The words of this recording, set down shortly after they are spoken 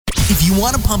If you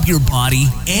want to pump your body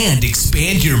and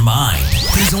expand your mind,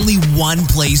 there's only one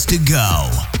place to go.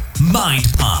 Mind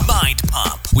Pump. Mind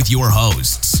Pump with your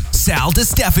hosts, Sal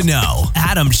DiStefano,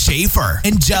 Adam Schafer,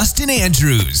 and Justin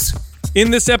Andrews.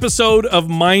 In this episode of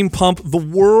Mind Pump, the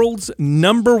world's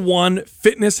 #1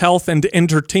 fitness, health, and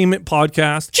entertainment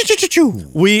podcast,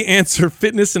 we answer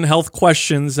fitness and health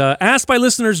questions asked by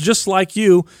listeners just like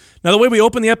you. Now, the way we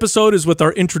open the episode is with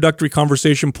our introductory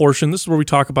conversation portion. This is where we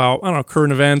talk about,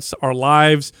 current events, our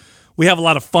lives. We have a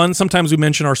lot of fun. Sometimes we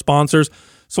mention our sponsors.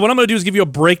 So what I'm going to do is give you a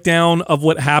breakdown of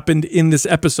what happened in this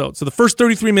episode. So the first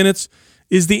 33 minutes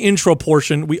is the intro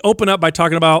portion. We open up by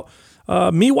talking about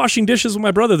me washing dishes with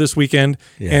my brother this weekend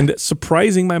and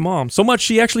surprising my mom. So much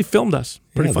she actually filmed us.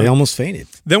 Pretty fun. They almost fainted.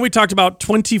 Then we talked about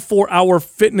 24-hour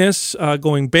fitness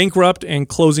going bankrupt and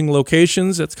closing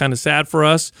locations. That's kind of sad for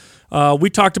us. We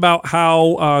talked about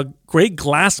how Greg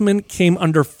Glassman came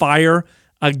under fire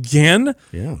again,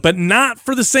 but not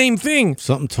for the same thing.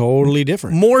 Something totally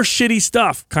different. More shitty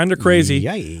stuff. Kind of crazy.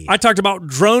 Yay. I talked about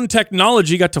drone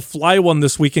technology. Got to fly one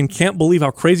this weekend. Can't believe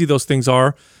how crazy those things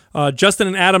are. Justin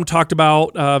and Adam talked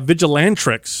about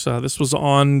Vigilantrix. This was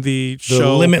on the show.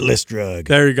 The Limitless drug.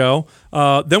 There you go.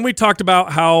 Then we talked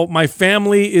about how my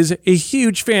family is a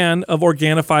huge fan of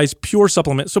Organifi's Pure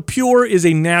supplement. So Pure is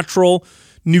a natural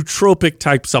nootropic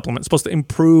type supplement. It's supposed to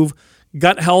improve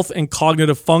gut health and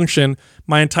cognitive function.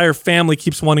 My entire family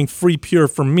keeps wanting free Pure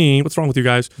from me. What's wrong with you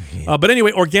guys? But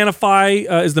anyway,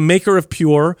 Organifi is the maker of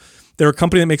Pure. They're a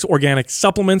company that makes organic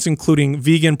supplements, including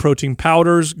vegan protein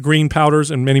powders, green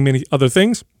powders, and many, many other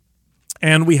things.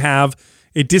 And we have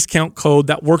a discount code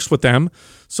that works with them.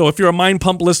 So if you're a Mind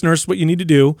Pump listener, what you need to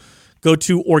do, go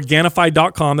to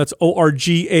Organifi.com. That's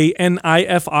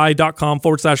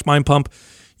Organifi.com/Mind Pump.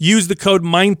 Use the code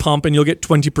Mind Pump and you'll get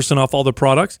 20% off all the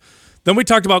products. Then we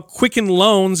talked about Quicken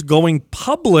Loans going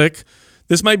public.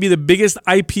 This might be the biggest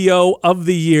IPO of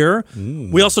the year.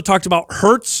 We also talked about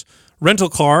Hertz rental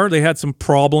car. They had some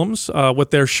problems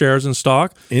with their shares in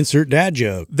stock. Insert dad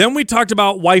joke. Then we talked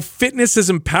about why fitness is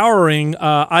empowering.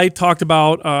 I talked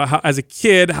about how, as a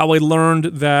kid, how I learned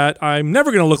that I'm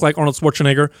never going to look like Arnold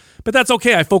Schwarzenegger, but that's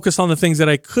okay. I focused on the things that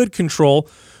I could control,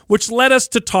 which led us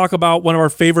to talk about one of our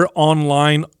favorite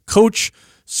online coach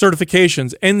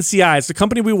certifications, NCI. It's the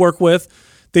company we work with.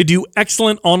 They do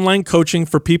excellent online coaching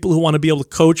for people who want to be able to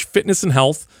coach fitness and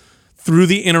health through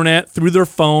the internet, through their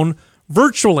phone,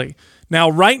 virtually. Now,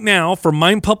 right now, for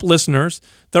Mind Pump listeners,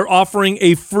 they're offering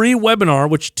a free webinar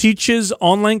which teaches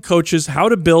online coaches how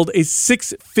to build a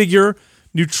 6-figure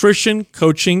nutrition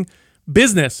coaching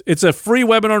business. It's a free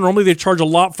webinar. Normally, they charge a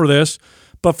lot for this,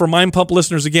 but for Mind Pump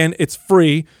listeners, again, it's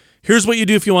free. Here's what you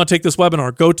do if you want to take this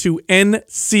webinar. Go to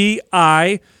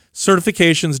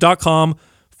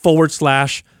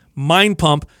ncicertifications.com/Mind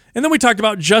Pump. And then we talked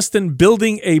about Justin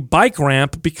building a bike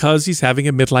ramp because he's having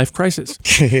a midlife crisis.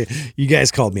 You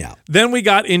guys called me out. Then we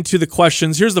got into the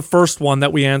questions. Here's the first one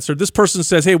that we answered. This person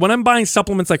says, hey, when I'm buying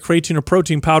supplements like creatine or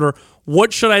protein powder,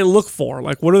 what should I look for?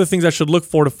 Like, what are the things I should look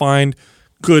for to find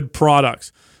good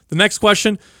products? The next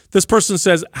question, this person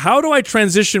says, how do I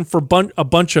transition for a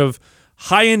bunch of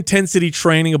high-intensity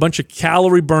training, a bunch of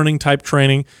calorie-burning type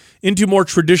training into more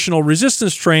traditional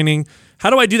resistance training? How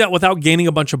do I do that without gaining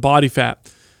a bunch of body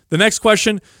fat? The next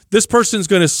question, this person's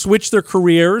going to switch their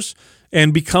careers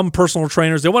and become personal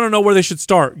trainers. They want to know where they should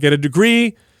start. Get a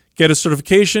degree, get a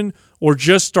certification, or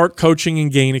just start coaching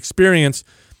and gain experience.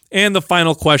 And the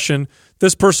final question,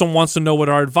 this person wants to know what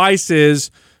our advice is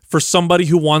for somebody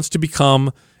who wants to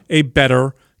become a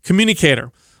better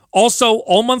communicator. Also,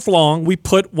 all month long, we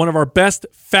put one of our best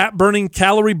fat-burning,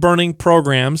 calorie-burning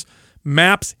programs,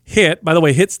 MAPS HIT. By the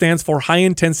way, HIT stands for High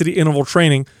Intensity Interval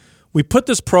Training. We put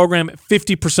this program at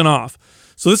 50% off.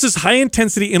 So this is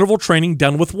high-intensity interval training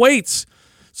done with weights.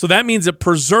 So that means it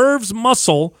preserves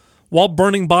muscle while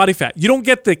burning body fat. You don't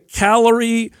get the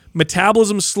calorie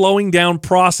metabolism slowing down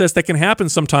process that can happen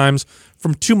sometimes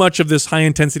from too much of this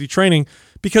high-intensity training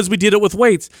because we did it with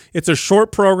weights. It's a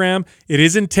short program. It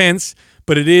is intense,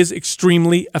 but it is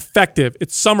extremely effective.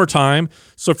 It's summertime,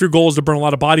 so if your goal is to burn a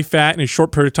lot of body fat in a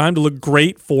short period of time to look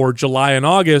great for July and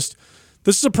August,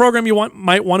 this is a program you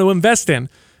might want to invest in.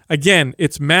 Again,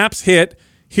 it's MAPS HIT.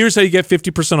 Here's how you get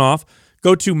 50% off.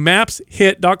 Go to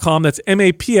mapshit.com. That's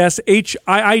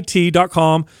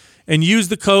MAPSHIIT.com and use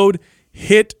the code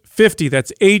HIT50.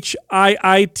 That's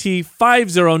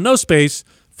HIIT50, no space,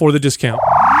 for the discount.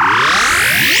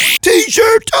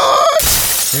 T-shirt time!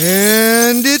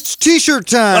 And it's T-shirt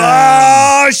time.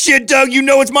 Oh, shit, Doug. You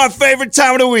know it's my favorite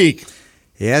time of the week.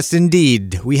 Yes,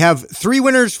 indeed. We have 3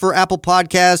 winners for Apple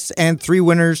Podcasts and 3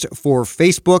 winners for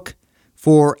Facebook.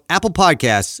 For Apple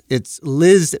Podcasts, it's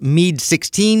Liz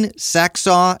Mead16,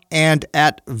 Saxaw, and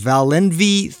at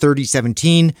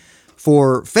Valenvi3017.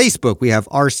 For Facebook, we have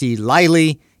RC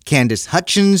Liley, Candace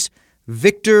Hutchins,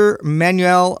 Victor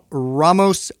Manuel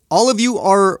Ramos. All of you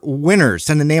are winners.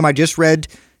 Send the name I just read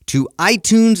to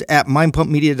iTunes at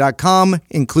mindpumpmedia.com.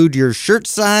 Include your shirt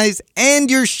size and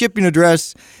your shipping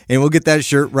address, and we'll get that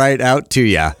shirt right out to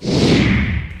you.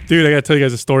 Dude, I got to tell you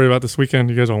guys a story about this weekend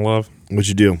you guys don't love. What'd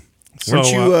you do? So,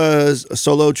 Weren't you a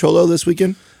solo cholo this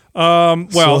weekend? Well,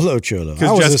 Solo cholo.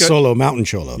 I was a solo mountain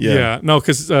cholo. Yeah. No,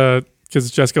 because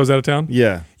Jessica was out of town.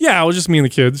 Yeah. Yeah, it was just me and the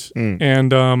kids.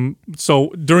 And so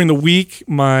during the week,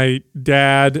 my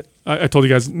dad, I told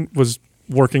you guys, was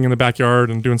working in the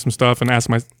backyard and doing some stuff and asked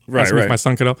me if my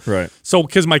son could help. Right. So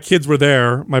because my kids were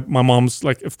there, my mom's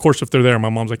like, of course, if they're there, my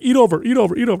mom's like, eat over.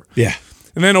 Yeah.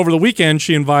 And then over the weekend,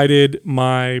 she invited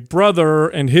my brother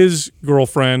and his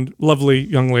girlfriend, lovely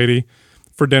young lady,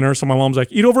 for dinner. So my mom's like,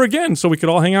 eat over again so we could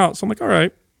all hang out. So I'm like, all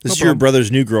right. This is your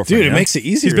brother's new girlfriend. Dude, it makes it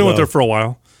easier. He's been with her for a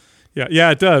while.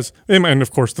 Yeah, it does. And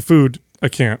of course, the food I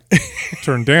can't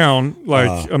turn down.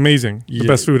 Like, amazing. The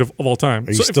best food of all time.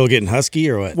 Are you still getting husky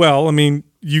or what? Well, I mean,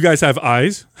 you guys have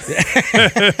eyes.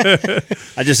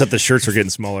 I just thought the shirts were getting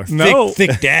smaller. No.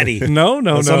 Thick daddy. No. I'm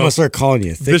going to start calling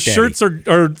you Thick The Daddy. shirts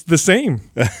are the same.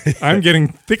 I'm getting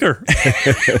thicker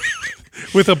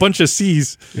with a bunch of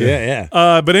C's. Yeah.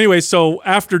 But anyway, so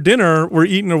after dinner, we're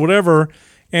eating or whatever.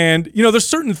 And, there's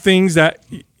certain things that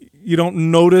you don't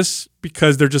notice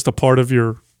because they're just a part of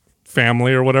your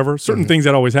family or whatever. Certain things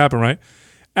that always happen, right?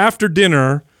 After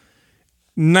dinner,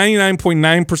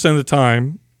 99.9% of the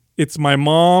time, it's my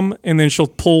mom, and then she'll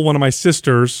pull one of my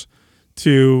sisters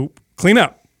to clean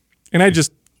up. And I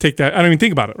just take that. I don't even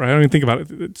think about it, right? I don't even think about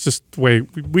it. It's just the way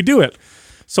we do it.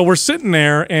 So we're sitting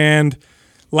there, and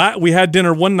we had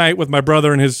dinner one night with my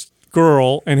brother and his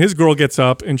girl gets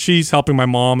up, and she's helping my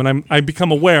mom, and I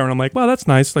become aware, and I'm like, wow, that's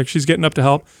nice. Like, she's getting up to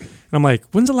help. And I'm like,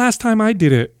 when's the last time I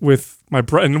did it with my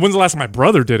brother? And when's the last time my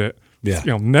brother did it?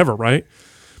 Yeah. Never, right?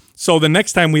 So the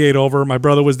next time we ate over, my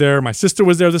brother was there. My sister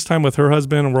was there this time with her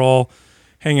husband, and we're all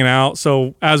hanging out.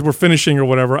 So as we're finishing or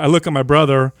whatever, I look at my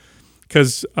brother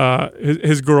because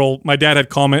his girl, my dad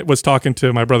was talking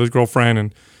to my brother's girlfriend,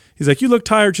 and he's like, you look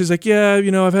tired. She's like, yeah,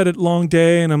 I've had a long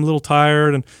day, and I'm a little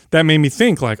tired. And that made me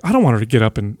think, like, I don't want her to get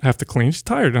up and have to clean. She's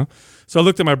tired now. So I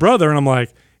looked at my brother, and I'm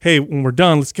like, hey, when we're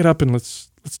done, let's get up and let's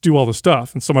do all the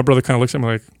stuff. And so my brother kind of looks at me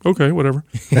like, okay, whatever.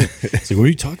 It's like, what are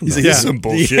you talking about? He's like, this is some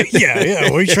bullshit.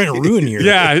 Yeah. What are you trying to ruin here?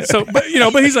 Yeah. So, but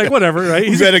he's like, whatever, right?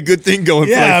 He's had a good thing going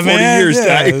for like 40 years,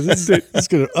 Daddy. It's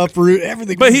going to uproot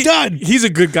everything But we've done. He's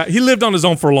a good guy. He lived on his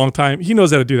own for a long time. He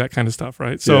knows how to do that kind of stuff,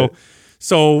 right? So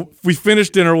we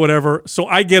finished dinner or whatever. So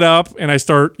I get up and I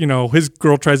start, his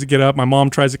girl tries to get up. My mom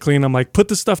tries to clean. I'm like, put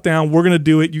the stuff down. We're going to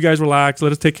do it. You guys relax.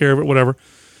 Let us take care of it, whatever.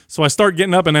 So I start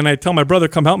getting up, and then I tell my brother,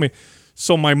 come help me.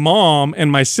 So my mom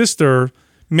and my sister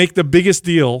make the biggest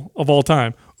deal of all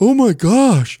time. Oh my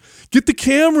gosh, get the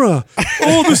camera.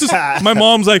 Oh, this is, my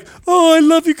mom's like, oh, I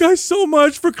love you guys so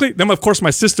much for cleaning. Then of course my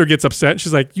sister gets upset.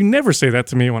 She's like, you never say that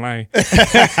to me when I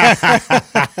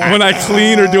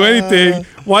clean or do anything.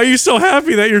 Why are you so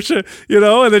happy that you're,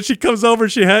 and then she comes over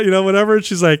and she had, whatever. And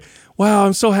she's like, wow,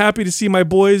 I'm so happy to see my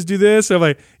boys do this. And I'm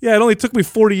like, yeah, it only took me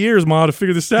 40 years, Ma, to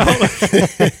figure this out.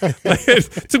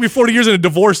 It took me 40 years in a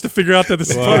divorce to figure out that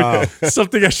this is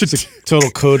something I should do.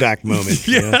 Total Kodak moment.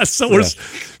 Yeah, so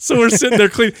we're sitting there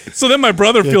cleaning. So then my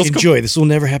brother feels enjoy. This will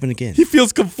never happen again. He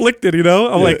feels conflicted,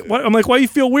 I'm like, what? I'm like, why do you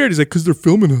feel weird? He's like, because they're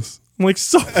filming us. I'm like,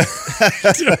 so what?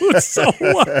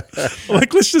 I'm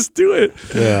like, let's just do it.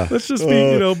 Yeah, let's just be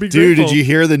Dude, grateful. did you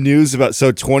hear the news about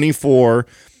 24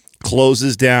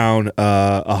 closes down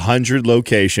 100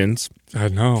 locations? I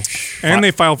know, and they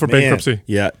filed for bankruptcy.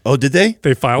 Yeah. Oh, did they?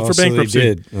 They filed for bankruptcy.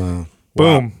 They did. Boom.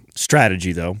 Wow.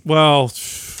 Strategy, though. Well,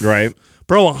 right,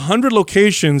 bro. 100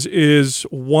 locations is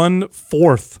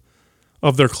 1/4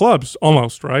 of their clubs,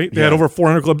 almost, right? They had over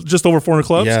 400 clubs, just over 400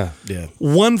 clubs. Yeah.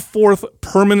 1/4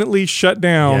 permanently shut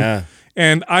down. Yeah.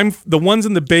 And I'm the ones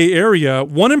in the Bay Area.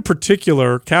 One in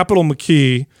particular, Capitol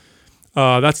McKee.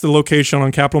 That's the location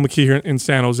on Capitol McKee here in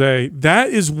San Jose. That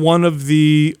is one of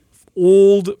the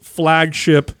old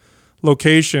flagship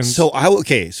locations. So I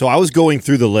was going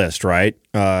through the list, right?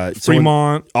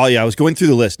 Fremont. I was going through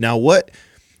the list. Now what?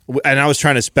 And I was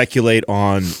trying to speculate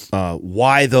on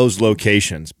why those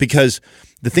locations, because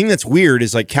the thing that's weird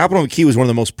is like Capitol McKee was one of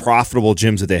the most profitable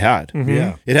gyms that they had. Mm-hmm.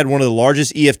 Yeah. It had one of the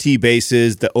largest EFT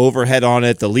bases. The overhead on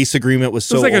it, the lease agreement was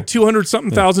It was like a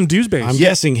 200-something thousand dues base. I'm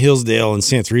guessing Hillsdale and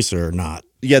Santa Teresa are not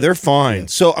Yeah, they're fine.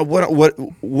 So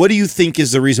what do you think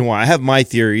is the reason why? I have my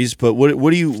theories, but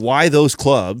why those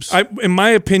clubs? In my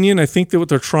opinion, I think that what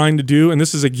they're trying to do, and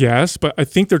this is a guess, but I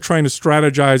think they're trying to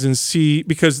strategize and see,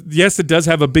 because yes, it does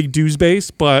have a big dues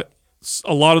base, but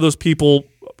a lot of those people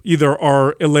either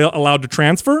are allowed to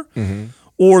transfer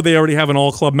or they already have an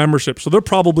all club membership. So they're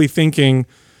probably thinking,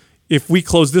 if we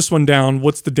close this one down,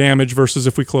 what's the damage versus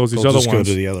if we close these other ones? Go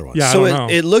to the other ones. Yeah, so I don't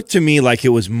know. it looked to me like it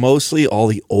was mostly all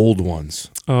the old ones.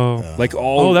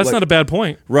 That's not a bad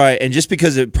point. Right, and just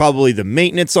because it probably the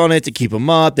maintenance on it to keep them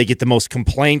up, they get the most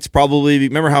complaints probably.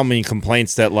 Remember how many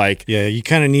complaints that like you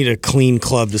kind of need a clean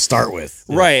club to start with.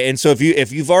 Right, and so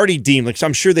if you've already deemed, like, so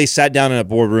I'm sure they sat down in a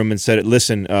boardroom and said,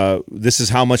 listen, this is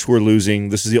how much we're losing.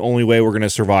 This is the only way we're going to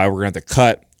survive. We're going to have to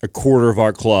cut a quarter of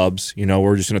our clubs.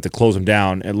 We're just going to have to close them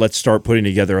down, and let's start putting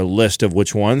together a list of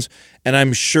which ones. And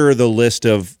I'm sure the list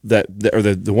of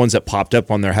the ones that popped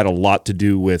up on there had a lot to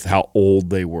do with how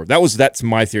old they were. That's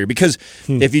my theory, because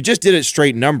if you just did it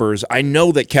straight numbers, I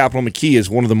know that Capital McKee is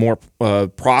one of the more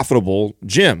profitable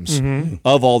gyms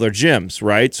of all their gyms,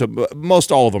 right? So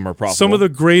most all of them are profitable. Some of the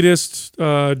greatest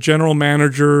general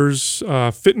managers,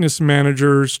 fitness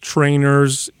managers,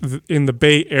 trainers in the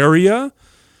Bay Area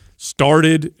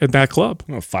started at that club.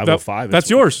 505. That's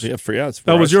yours. Yeah,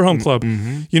 that was your home club.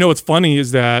 You know, what's funny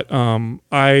is that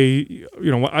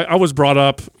I was brought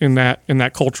up in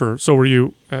that culture. So were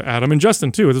you, Adam and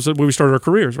Justin too. This is where we started our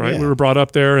careers, right? Yeah. We were brought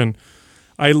up there, and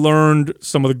I learned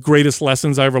some of the greatest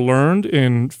lessons I ever learned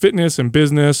in fitness and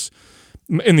business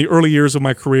in the early years of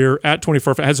my career at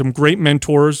 24. I had some great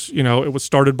mentors. It was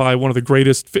started by one of the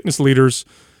greatest fitness leaders,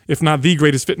 if not the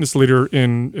greatest fitness leader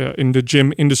in the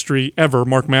gym industry ever,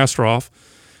 Mark Masteroff.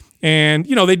 And,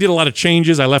 they did a lot of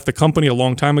changes. I left the company a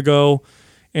long time ago,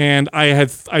 and I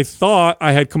thought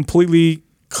I had completely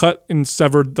cut and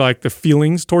severed like the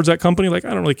feelings towards that company. Like,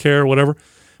 I don't really care, whatever.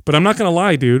 But I'm not going to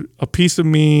lie, dude. A piece of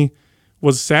me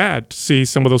was sad to see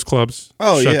some of those clubs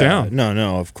shut down.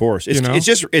 No, of course.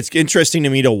 It's interesting to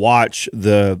me to watch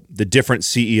the different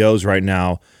CEOs right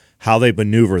now, how they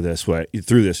maneuver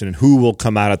through this, and who will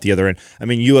come out at the other end. I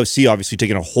mean, UFC obviously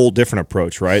taking a whole different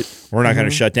approach, right? We're not going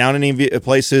to shut down any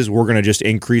places. We're going to just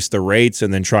increase the rates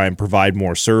and then try and provide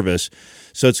more service.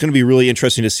 So it's going to be really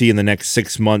interesting to see in the next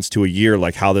 6 months to a year,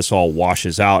 like how this all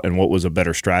washes out and what was a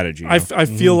better strategy. I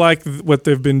feel like what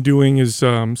they've been doing is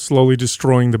slowly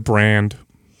destroying the brand,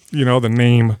 the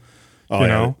name.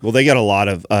 Well, they got a lot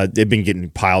of. They've been getting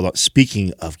piled up.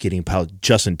 Speaking of getting piled,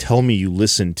 Justin, tell me you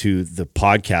listened to the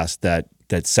podcast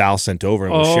that Sal sent over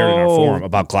and was shared in our forum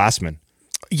about Glassman.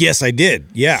 Yes, I did.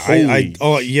 Yeah,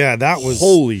 that was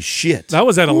holy shit. That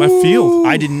was out of left field.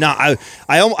 I did not.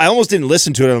 I almost didn't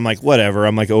listen to it. I'm like, whatever.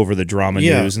 I'm like over the drama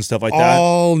news and stuff like that.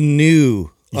 All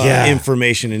new.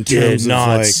 Information in terms did of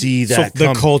not see that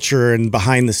the culture and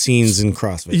behind the scenes in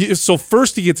CrossFit. So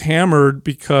first he gets hammered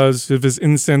because of his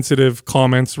insensitive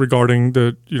comments regarding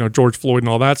the George Floyd and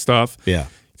all that stuff. Yeah,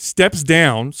 steps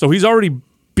down. So he's already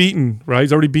beaten, right?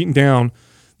 He's already beaten down.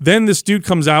 Then this dude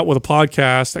comes out with a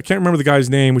podcast. I can't remember the guy's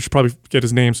name. We should probably get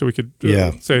his name so we could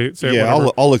say. Yeah,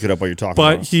 I'll look it up while you're talking.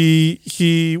 But about.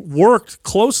 he worked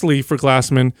closely for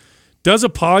Glassman. Does a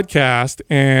podcast,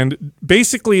 and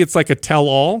basically it's like a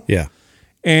tell-all. Yeah.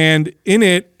 And in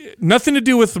it, nothing to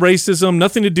do with racism,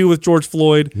 nothing to do with George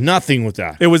Floyd. Nothing with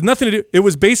that. It was nothing to do. It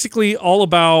was basically all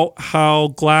about how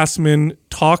Glassman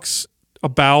talks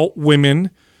about women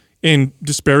in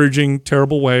disparaging,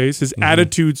 terrible ways, his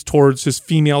attitudes towards his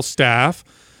female staff,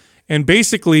 and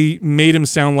basically made him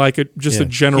sound like a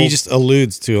general. He just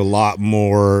alludes to a lot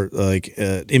more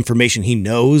information he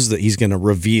knows that he's going to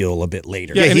reveal a bit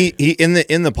later. Yeah, he in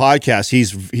the podcast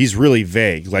he's really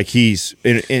vague, like he's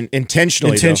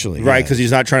intentionally though, right? Because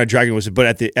he's not trying to drag it with it.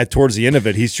 But towards the end of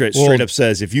it, he straight up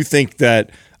says, if you think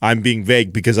that I'm being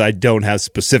vague because I don't have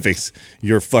specifics,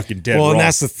 you're fucking dead wrong. And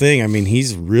that's the thing. I mean,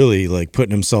 he's really like putting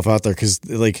himself out there because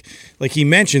like he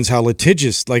mentions how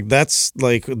litigious, like that's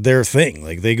like their thing.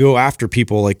 Like they go after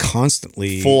people like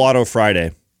constantly. Full Auto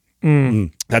Friday.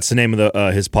 That's the name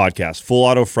of his podcast. Full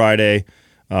Auto Friday.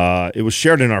 It was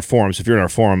shared in our forums. If you're in our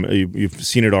forum, you've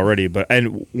seen it already.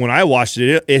 And when I watched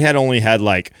it, it had only had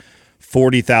like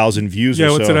 40,000 views. Yeah,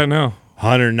 or what's so. it at now?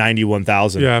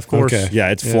 191,000. Yeah, of course. Okay. Yeah,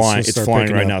 it's flying. It's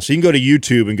flying right now. So you can go to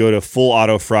YouTube and go to Full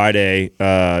Auto Friday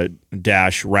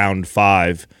dash round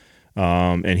 5.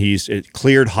 And he's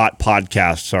Cleared Hot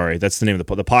Podcast. Sorry, that's the name of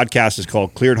the podcast is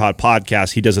called Cleared Hot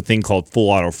Podcast. He does a thing called Full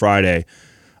Auto Friday.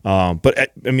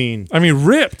 But I mean,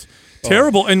 ripped.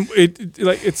 Terrible, and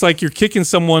it's like you're kicking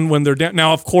someone when they're down.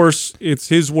 Now, of course, it's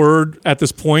his word at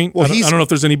this point. Well, I don't know if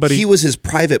there's anybody. He was his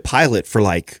private pilot for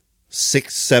like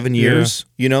 6-7 years,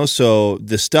 you know, so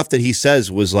the stuff that he says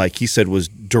was like he said was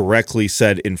directly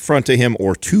said in front of him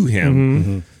or to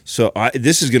him. So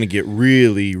this is going to get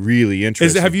really, really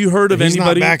interesting. Have you heard of He's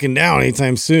anybody not backing down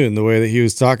anytime soon. The way that he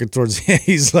was talking towards,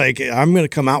 he's like, I'm going to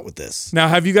come out with this. now?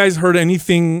 Have you guys heard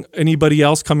anybody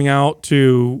else coming out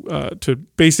to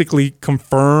basically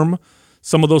confirm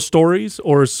some of those stories,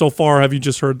 or so far have you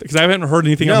just heard? Because I haven't heard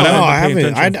anything. No, but I haven't been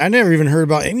paying haven't. attention. I never even heard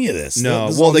about any of this. No,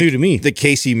 This is well, all new to me. The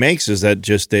case he makes is that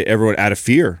just everyone out of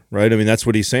fear, right? I mean, that's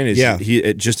what he's saying.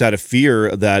 Is just out of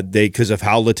fear that because of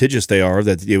how litigious they are,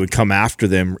 that they would come after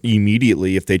them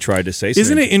immediately if they tried to say something.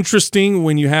 Isn't it interesting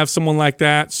when you have someone like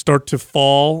that start to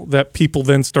fall, that people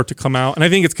then start to come out? And I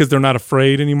think it's because they're not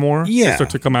afraid anymore. Yeah. They start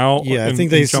to come out. Yeah, I and-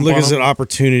 think they and jump look on as them. an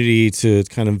opportunity to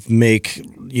kind of make,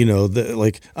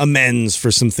 amends for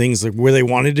some things like where they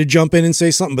wanted to jump in and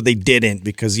say something, but they didn't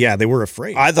because, they were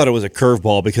afraid. I thought it was a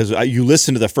curveball because you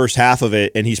listen to the first half of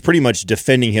it, and he's pretty much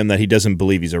defending him that he doesn't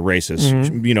believe he's a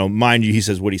racist. You know, mind you, he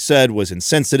says what he said was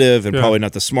insensitive and probably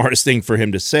not the smartest thing for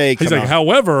him to say. He's like,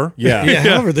 however,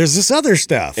 However, there's this other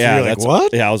stuff. yeah, You're like, that's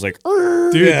what? Yeah, I was like,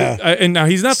 dude. Yeah. And now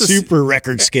he's not the Super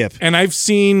record skip. And I've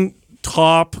seen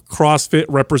top CrossFit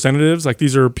representatives, like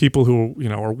these are people who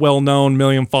are well known,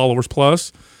 million followers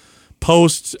plus,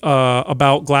 post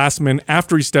about Glassman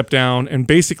after he stepped down and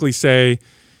basically say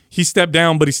he stepped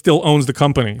down, but he still owns the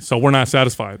company, so we're not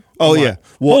satisfied. oh I'm yeah. like,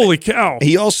 Well, holy cow!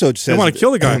 He also says wanna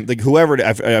kill the guy. Like whoever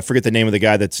I forget the name of the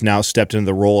guy that's now stepped into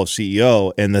the role of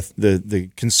CEO, and the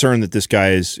concern that this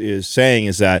guy is saying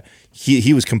is that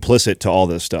he was complicit to all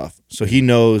this stuff, so he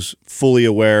knows, fully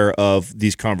aware of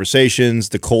these conversations,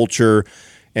 the culture.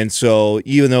 And so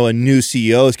even though a new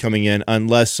CEO is coming in,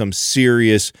 unless some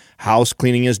serious house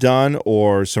cleaning is done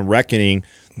or some reckoning,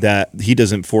 that he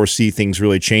doesn't foresee things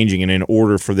really changing. And in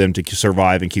order for them to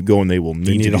survive and keep going, they will You need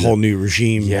to need a do whole that. new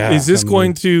regime. Yeah. Is this coming going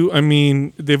in. to? I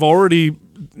mean, they've already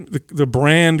the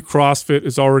brand CrossFit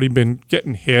has already been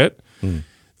getting hit.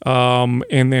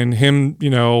 And then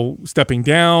him, stepping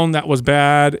down, that was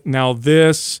bad. Now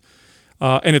this,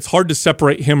 and it's hard to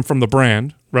separate him from the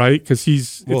brand, right? Because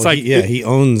he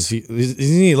owns. Isn't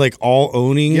he like all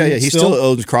owning? Yeah, he still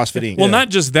owns CrossFit Inc. well, not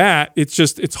just that.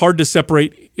 It's hard to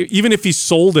separate. Even if he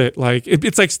sold it, like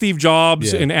it's like Steve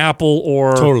Jobs and Apple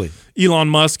or Totally. Elon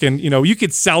Musk, and you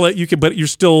could sell it, but you're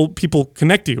still, people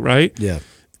connect to you, right? Yeah.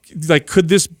 Like, could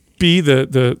this be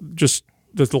the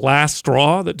last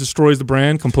straw that destroys the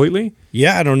brand completely?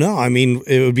 Yeah, I don't know. I mean,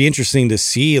 it would be interesting to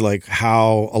see like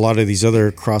how a lot of these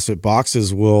other CrossFit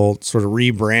boxes will sort of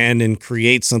rebrand and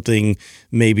create something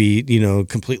maybe,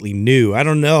 completely new. I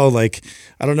don't know. Like,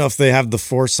 I don't know if they have the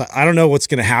foresight. I don't know what's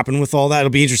going to happen with all that. It'll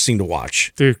be interesting to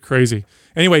watch. Dude, crazy.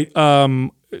 Anyway,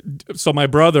 so my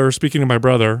brother, speaking of my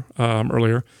brother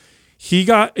earlier, he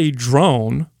got a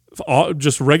drone,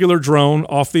 just regular drone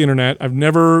off the internet. I've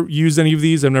never used any of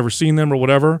these. I've never seen them or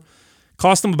whatever.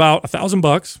 Cost them about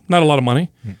 $1,000. Not a lot of money.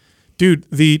 Dude,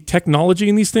 the technology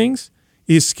in these things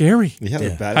is scary. Yeah, they're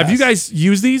badass. Have you guys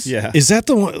used these? Yeah. Is that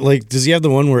the one? Like, does he have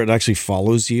the one where it actually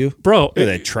follows you? Bro. Yeah,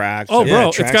 they track. Oh, Yeah, bro, it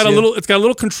it's tracks got a you.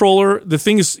 little controller. The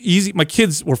thing is easy. My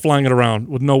kids were flying it around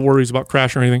with no worries about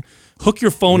crash or anything. Hook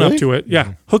your phone up to it.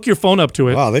 Yeah, hook your phone up to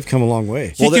it. Wow, they've come a long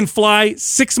way. He can fly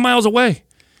 6 miles away.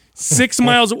 6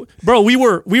 miles, bro. We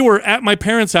were at my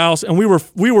parents' house, and we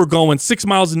were going 6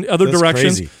 miles in other That's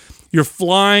directions. crazy. You're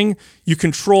flying. You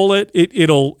control it.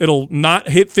 It'll not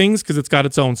hit things because it's got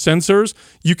its own sensors.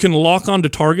 You can lock onto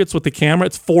targets with the camera.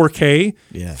 It's 4K.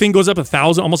 Yeah. Thing goes up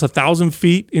almost 1,000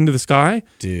 feet into the sky.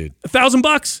 Dude.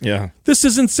 $1,000. Yeah. This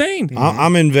is insane.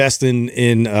 I'm investing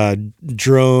in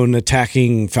drone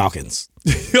attacking falcons.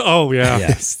 Oh yeah.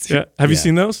 Yeah. Have you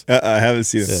seen those? I haven't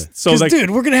seen it. So 'Cause, like, dude,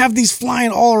 we're gonna have these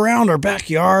flying all around our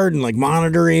backyard and like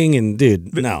monitoring. And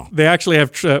dude, no, they actually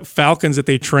have falcons that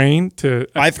they train to.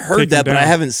 I've take heard that, them but I down.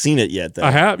 haven't seen it yet, though.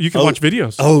 I have. You can watch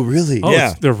videos. Oh, really? Oh,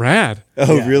 yeah. they're rad.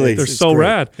 Oh, really? They're It's so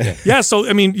great. rad. Yeah. So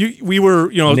I mean, we were,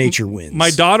 Nature wins. My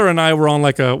daughter and I were on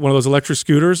like one of those electric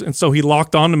scooters, and so he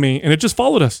locked onto me, and it just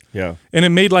followed us. Yeah. And it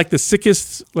made like the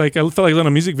sickest. Like I felt like I was in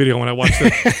a music video when I watched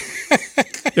it.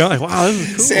 Yeah, like wow, this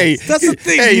is cool. Hey, That's the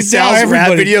thing. Hey, You Sal's tell rap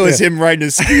everybody- video is yeah. him riding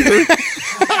a scooter.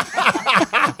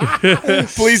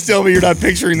 Please tell me you're not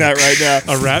picturing that right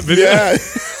now. A rap video.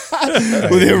 Yeah.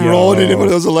 With him rolling in one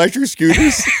of those electric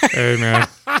scooters. Hey man,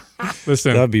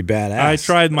 listen. That'd be badass.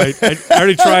 I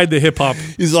already tried the hip hop.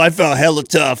 He's like, I felt hella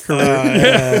tough.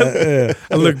 I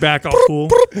look back all cool.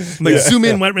 Like zoom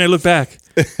in when I look back.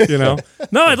 No,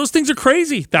 those things are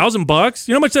crazy. $1,000.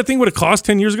 You know how much that thing would have cost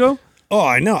 10 years ago? Oh,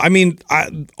 I know. I mean,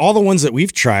 all the ones that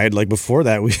we've tried, like before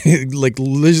that, we like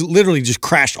literally just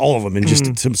crashed all of them and just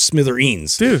to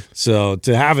smithereens. Dude. So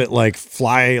to have it like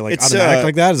fly like It's, automatic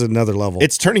like that is another level.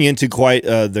 It's turning into quite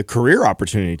the career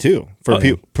opportunity too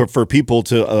for people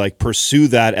to like pursue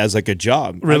that as like a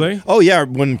job. Really? Oh yeah.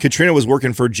 When Katrina was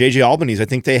working for JJ Albany's, I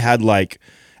think they had like,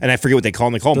 and I forget what they call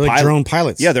them. They call them like drone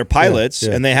pilots. Yeah, they're pilots,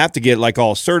 Yeah. and they have to get like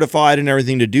all certified and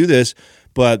everything to do this.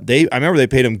 But I remember they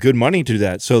paid them good money to do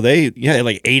that. So they had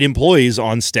like 8 employees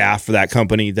on staff for that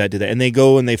company that did that, and they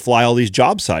go and they fly all these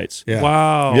job sites. Yeah.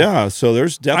 Wow. Yeah, so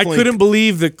there's definitely. I couldn't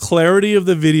believe the clarity of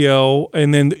the video,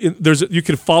 and then you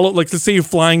could follow. Like, let's say you're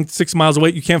flying 6 miles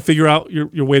away, you can't figure out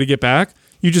your way to get back.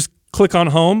 You just click on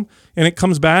home, and it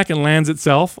comes back and lands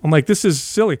itself. I'm like, this is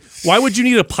silly. Why would you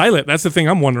need a pilot? That's the thing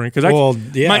I'm wondering, because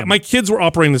my kids were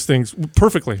operating this thing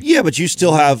perfectly. Yeah, but you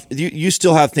still have you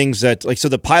still have things that like, so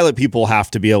the pilot people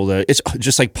have to be able to. It's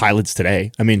just like pilots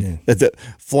today. I mean, the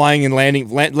flying and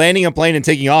landing a plane and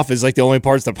taking off is like the only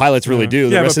parts that pilots really do.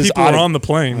 The Yeah, rest but is people are on the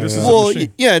plane. This is a Well,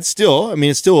 machine. yeah, it's still. I mean,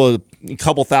 it's still a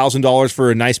couple $1,000s for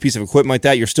a nice piece of equipment like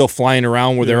that. You're still flying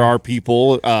around where there are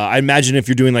people. I imagine if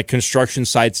you're doing like construction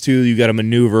sites too, you got to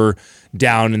maneuver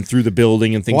down and through the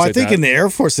building and things Well, like that. I think in the Air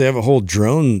Force they have a whole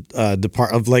drone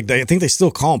department of like I think they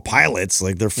still call them pilots.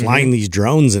 Like they're flying these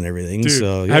drones and everything. Dude,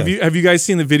 So yeah. have you guys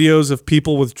seen the videos of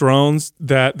people with drones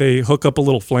that they hook up a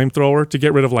little flamethrower to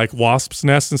get rid of like wasps'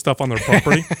 nests and stuff on their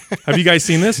property? Have you guys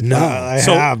seen this? I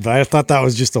have, but I thought that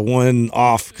was just a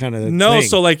one-off kind of No, thing.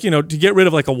 so like, to get rid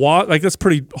of like a wasp, like that's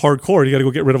pretty hardcore. You got to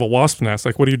go get rid of a wasp nest.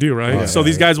 Like, what do you do, right? So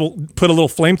these guys will put a little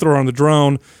flamethrower on the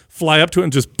drone, fly up to it,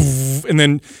 and just poof, and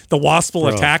then the wasp will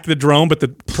attack the drone, but the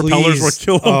propellers will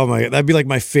kill them. Oh my god, that'd be like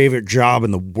my favorite job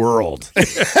in the world.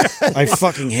 I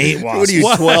fucking hate wasps. What are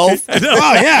you, 12?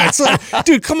 Oh yeah, it's like,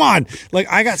 dude, come on. Like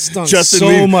I got stung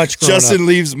much. Justin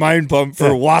leaves Mind Pump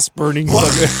for wasp burning.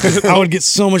 I would get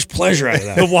so much pleasure out of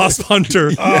that. The wasp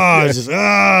hunter. Oh, it's just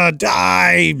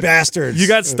die, bastards. You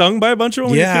got stung by a bunch of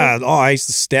them? when you were a Yeah. kid? Oh, I used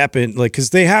to step in, like, because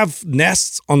they have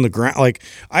nests on the ground. Like,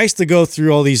 I used to go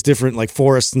through all these different, like,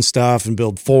 forests and stuff and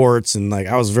build forts. And, like,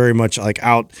 I was very much, like,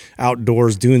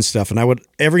 outdoors doing stuff. And I would,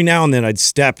 every now and then, I'd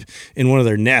step in one of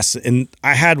their nests. And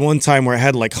I had one time where I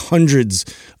had, like, hundreds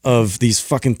of these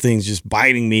fucking things just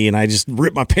biting me. And I just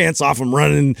ripped my pants off. I'm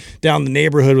running down the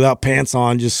neighborhood without pants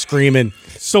on, just screaming.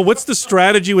 So what's the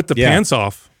strategy with the pants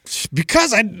off?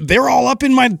 Because they were all up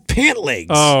in my pant legs.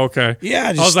 Oh, okay. Yeah,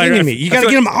 I just was like, stinging me. You got to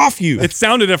get them off you. It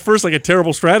sounded at first like a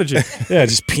terrible strategy. Yeah,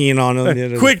 just peeing on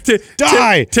them. Quick,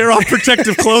 die. Tear off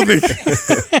protective clothing.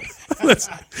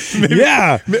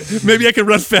 Maybe I can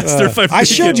run faster if I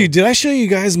showed you. Did I show you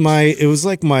guys it was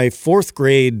like my 4th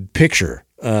grade picture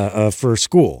for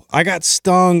school. I got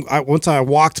stung. One time I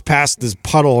walked past this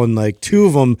puddle and like 2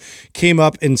 of them came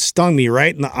up and stung me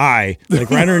right in the eye, like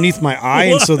right underneath my eye.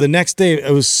 And so the next day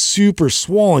it was super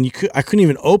swollen. I couldn't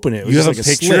even open it. It was You just have like a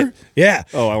picture? slit. Yeah.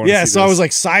 Oh, I want to yeah. see So I this. was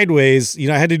like sideways.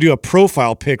 I had to do a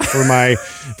profile pic for my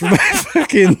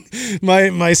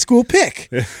my school pic.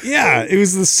 Yeah, it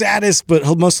was the saddest but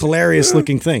most hilarious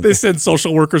looking thing. They sent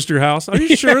social workers to your house. Are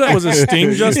you sure that was a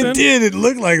sting, Justin? It did. It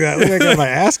looked like that. It looked like I got my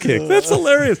ass kicked. That's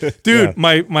hilarious, dude.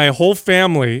 My whole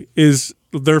family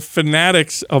they're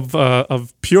fanatics of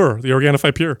Pure, the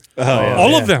Organifi Pure.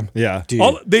 All of them. Yeah.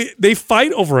 They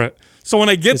fight over it. So when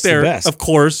I get It's the there, best. of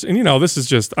course, and this is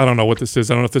just, I don't know what this is.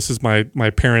 I don't know if this is my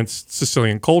parents'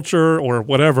 Sicilian culture or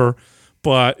whatever,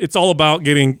 but it's all about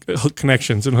getting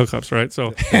connections and hookups, right?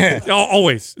 So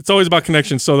always, it's always about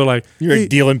connections. So they're like, You're hey,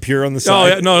 dealing Pure on the oh side.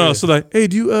 yeah, no. So like, hey,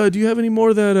 do you have any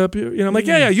more of that? I'm like,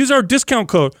 yeah. Use our discount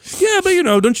code. Yeah, but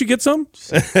don't you get some?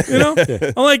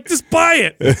 I'm like, just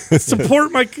buy it.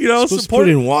 Support my, Supposed to support put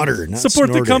it in water. Not support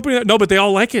the snort it. company. No, but they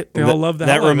all like it. They all love that.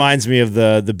 That reminds me of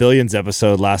the Billions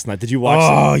episode last night. Did you watch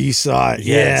Oh, that? you saw it.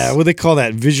 Yes. Yeah. What do they call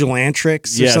that?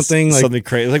 Vigilantrix or Yes, something? Like, something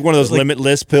crazy. Like one of those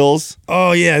limitless pills.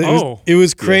 oh, yeah. Oh. It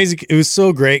was crazy. It was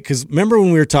so great because remember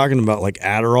when we were talking about like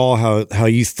Adderall, how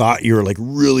you thought you were like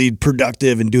really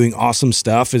productive and doing awesome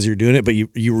stuff as you're doing it, but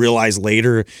you realize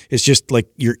later it's just like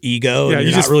your ego. Yeah, and you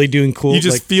you're just not really doing cool. You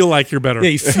just like, feel like you're better. yeah,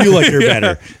 you feel like you're Yeah.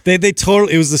 better. They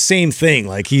totally. It was the same thing.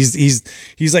 Like he's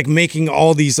like making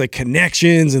all these like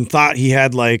connections and thought he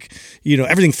had like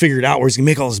everything figured out where he's gonna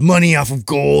make all his money off of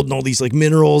gold and all these like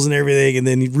minerals and everything, and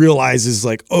then he realizes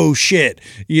like, oh shit,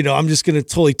 I'm just gonna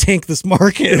totally tank this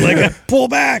market. Like pull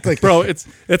back, like Bro, it's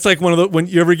like one of the when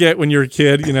you're a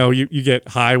kid, you get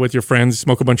high with your friends,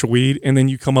 smoke a bunch of weed, and then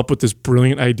you come up with this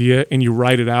brilliant idea and you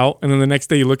write it out, and then the next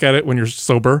day you look at it when you're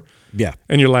sober, yeah.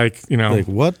 and you're like, Like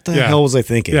what the Yeah. hell was I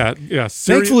thinking? yeah.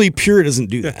 Thankfully, Pure doesn't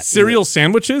do that. Cereal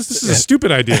sandwiches. This is a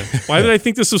stupid idea. Why did I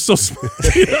think this was so smart?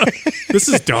 This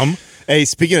is dumb. Hey,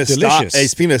 speaking of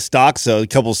Delicious. stocks, a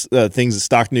couple things in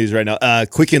stock news right now.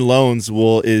 Quicken Loans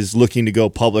is looking to go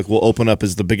public. Will open up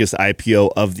as the biggest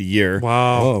IPO of the year.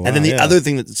 Wow. Oh, wow. And then the other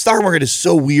thing, that the stock market is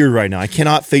so weird right now. I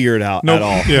cannot figure it out at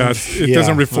all. Yeah, it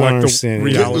doesn't I reflect don't the understand.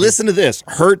 reality. Listen to this.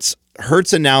 Hertz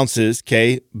announces,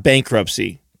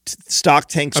 bankruptcy. Stock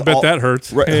tanks. I bet that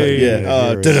hurts. Right, Hey.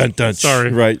 yeah. Dun-dun-dun.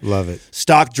 Sorry. Right. Love it.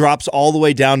 Stock drops all the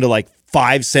way down to like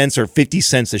 5 cents or 50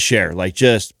 cents a share, like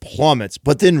just plummets,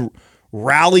 but then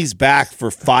rallies back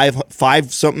for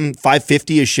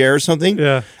 550 a share or something.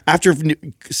 Yeah. After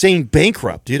saying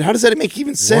bankrupt, dude, how does that make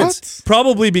even sense?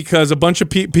 Probably because a bunch of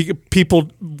people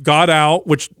got out,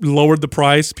 which lowered the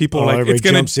price. People are like, everybody it's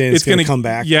gonna jumps in, it's gonna come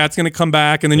back. Yeah, it's gonna come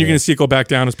back, and then you're gonna see it go back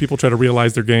down as people try to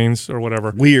realize their gains or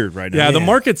whatever. Weird right now. Yeah, the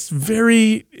market's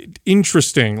very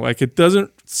interesting. Like it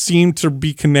doesn't seem to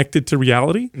be connected to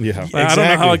reality. Yeah. Like, I don't know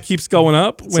how Exactly. it keeps going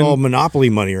up It's all monopoly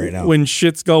money right now. when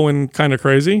shit's going kind of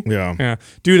crazy. Yeah.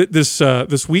 Dude,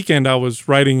 this weekend I was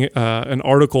writing an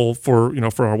article for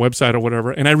our website or whatever,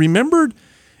 and I remembered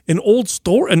an old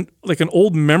story, and like an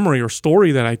old memory or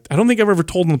story that I don't think I've ever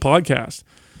told in the podcast.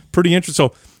 Pretty interesting.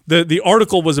 So the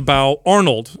article was about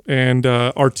Arnold, and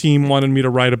our team wanted me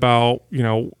to write about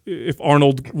if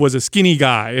Arnold was a skinny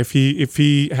guy, if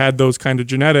he had those kind of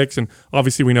genetics, and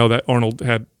obviously we know that Arnold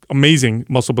had amazing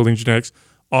muscle building genetics,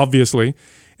 obviously.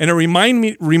 And it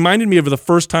reminded me of the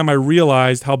first time I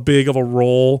realized how big of a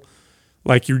role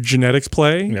like your genetics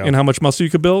play and how much muscle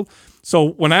you could build.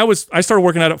 So when I started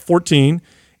working out at 14,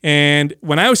 and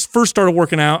when I first started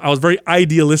working out, I was very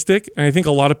idealistic. And I think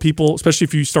a lot of people, especially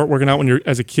if you start working out when you're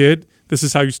as a kid, this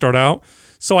is how you start out.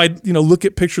 So I look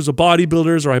at pictures of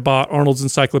bodybuilders, or I bought Arnold's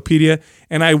encyclopedia,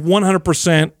 and I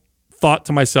 100% thought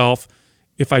to myself,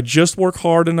 if I just work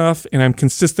hard enough and I'm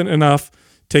consistent enough,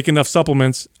 take enough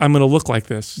supplements, I'm going to look like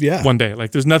this one day.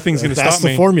 Like there's nothing's going to stop me. That's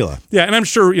the formula. Yeah, and I'm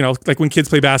sure, like when kids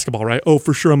play basketball, right? Oh,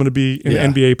 for sure I'm going to be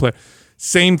an NBA player.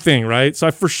 Same thing, right? So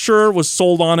I for sure was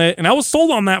sold on it. And I was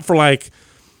sold on that for like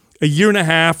a year and a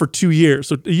half or 2 years.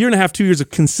 So a year and a half, 2 years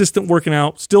of consistent working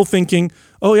out, still thinking,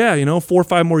 oh yeah, 4 or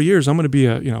 5 more years, I'm going to be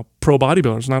a pro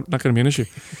bodybuilder. It's not going to be an issue.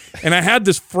 And I had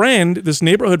this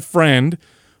neighborhood friend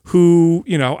who,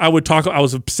 I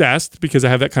was obsessed because I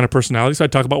have that kind of personality. So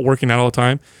I'd talk about working out all the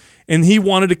time. And he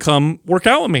wanted to come work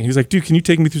out with me. He's like, dude, can you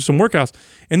take me through some workouts?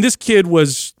 And this kid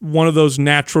was one of those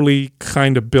naturally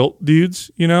kind of built dudes,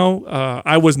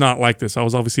 I was not like this. I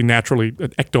was obviously naturally an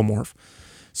ectomorph.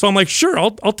 So I'm like, sure,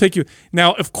 I'll take you.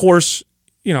 Now, of course,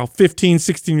 15,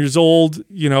 16 years old,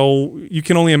 you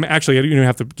can only, actually, I don't even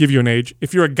have to give you an age.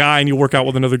 If you're a guy and you work out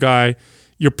with another guy,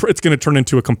 it's going to turn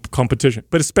into a competition.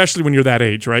 But especially when you're that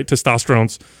age, right?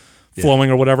 Testosterone's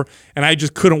flowing or whatever. And I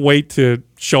just couldn't wait to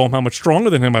show him how much stronger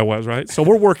than him I was, right? So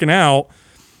we're working out.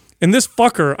 And this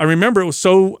fucker, I remember I was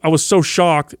so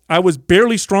shocked. I was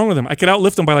barely stronger than him. I could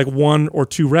outlift him by like 1 or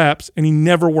 2 reps, and he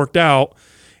never worked out.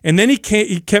 And then he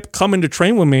kept coming to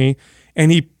train with me,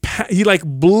 and he like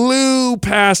blew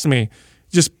past me,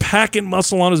 just packing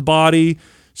muscle on his body,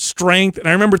 strength. And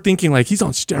I remember thinking, like, he's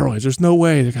on steroids. There's no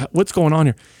way. What's going on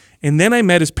here? And then I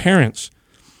met his parents.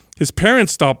 His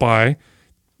parents stopped by.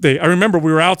 I remember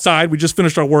we were outside. We just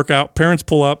finished our workout. Parents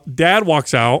pull up. Dad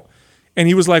walks out, and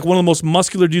he was like one of the most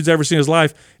muscular dudes I've ever seen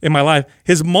in my life.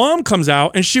 His mom comes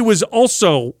out, and she was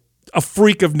also a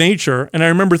freak of nature. And I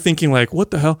remember thinking, like,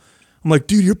 what the hell? I'm like,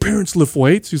 dude, your parents lift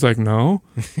weights? He's like, no.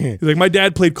 He's like, my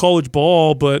dad played college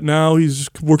ball, but now he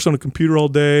works on a computer all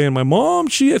day. And my mom,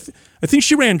 I think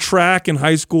she ran track in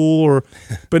high school,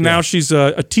 but now she's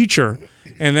a teacher.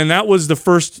 And then that was the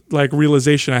first like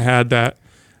realization I had that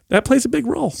plays a big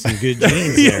role. Some good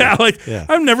genes there.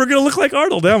 I'm never going to look like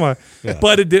Arnold, am I? Yeah.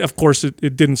 But it did, of course, it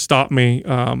didn't stop me.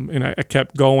 And I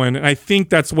kept going. And I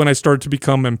think that's when I started to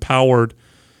become empowered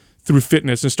through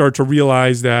fitness and start to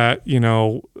realize that,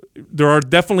 there are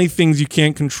definitely things you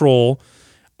can't control.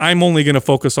 I'm only going to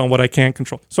focus on what I can't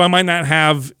control. So I might not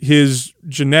have his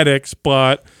genetics,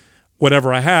 but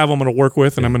whatever I have, I'm going to work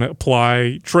with, and I'm going to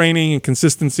apply training and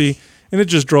consistency. And it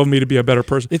just drove me to be a better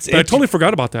person. But I totally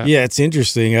forgot about that. Yeah, it's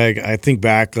interesting. I think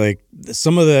back, like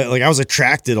some of the, like I was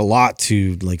attracted a lot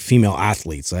to like female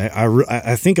athletes.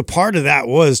 I think a part of that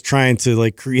was trying to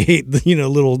like create,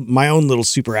 my own little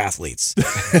super athletes.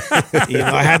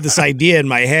 I had this idea in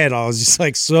my head. I was just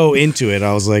like so into it.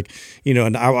 I was like,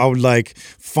 and I would like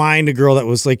find a girl that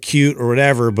was like cute or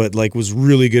whatever, but like was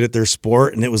really good at their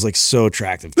sport, and it was like so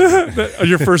attractive to me. On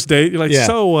your first date, you're like,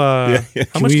 so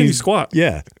how much can you squat?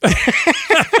 Yeah.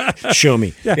 Show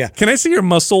me. Yeah. Can I see your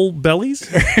muscle bellies?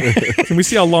 Can we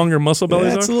see how long your muscle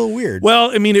bellies That's are? a little weird.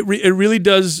 Well, I mean, it really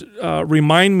does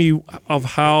remind me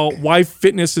of why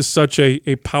fitness is such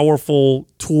a powerful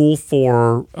tool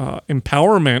for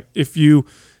empowerment. If you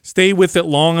stay with it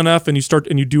long enough and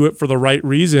you do it for the right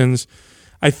reasons,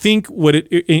 I think what it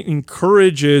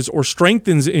encourages or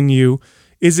strengthens in you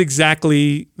is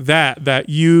exactly that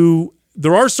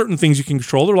there are certain things you can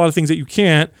control. There are a lot of things that you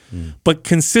can't, but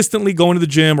consistently going to the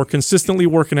gym or consistently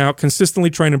working out, consistently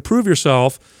trying to improve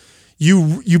yourself,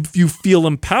 you feel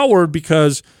empowered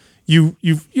because you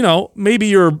maybe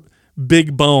you're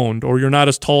big boned or you're not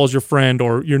as tall as your friend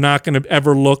or you're not going to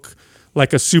ever look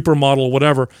like a supermodel or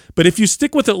whatever. But if you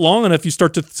stick with it long enough, you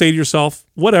start to say to yourself,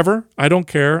 whatever, I don't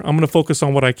care. I'm going to focus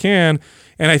on what I can.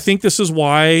 And I think this is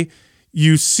why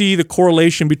you see the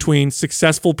correlation between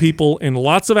successful people in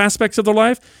lots of aspects of their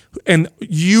life, and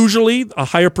usually a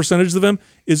higher percentage of them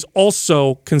is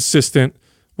also consistent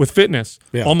with fitness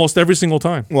almost every single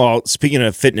time. Well, speaking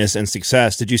of fitness and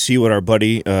success, did you see what our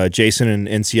buddy Jason and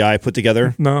NCI put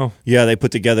together? No. Yeah, they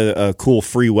put together a cool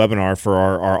free webinar for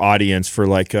our audience for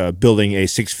building a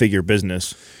 6-figure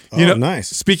business. Nice.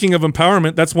 Speaking of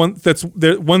empowerment,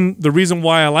 the reason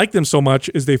why I like them so much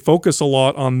is they focus a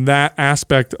lot on that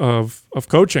aspect of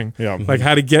coaching. Yeah. Like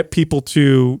how to get people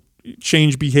to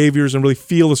change behaviors and really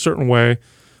feel a certain way,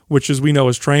 which, as we know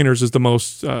as trainers, is the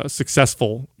most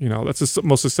successful. That's the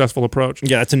most successful approach.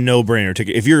 Yeah, that's a no-brainer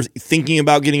ticket. If you're thinking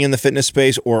about getting in the fitness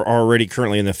space or already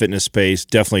currently in the fitness space,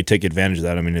 definitely take advantage of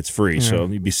that. I mean, it's free, so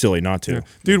you'd be silly not to. Yeah.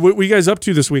 Dude, what were you guys up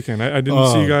to this weekend? I didn't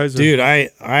see you guys. Dude,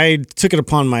 I took it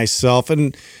upon myself,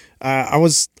 and I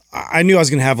knew I was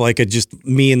going to have just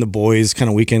me and the boys kind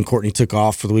of weekend. Courtney took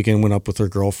off for the weekend, went up with her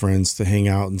girlfriends to hang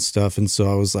out and stuff. And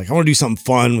so I was like, I want to do something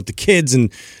fun with the kids.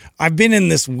 And I've been in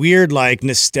this weird,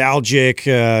 nostalgic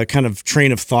kind of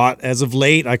train of thought as of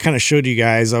late. I kind of showed you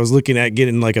guys, I was looking at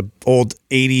getting a old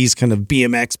 80s kind of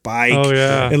BMX bike. Oh,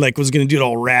 yeah. And was going to do it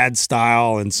all rad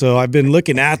style. And so I've been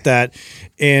looking at that.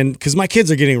 And because my kids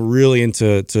are getting really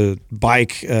into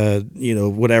bike,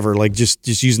 whatever,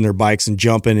 just using their bikes and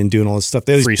jumping and doing all this stuff.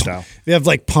 Freestyle. They have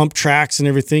pump tracks and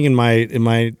everything in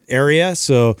my area.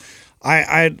 So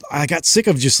I got sick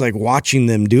of just watching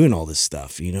them doing all this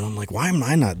stuff. I'm like, why am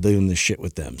I not doing this shit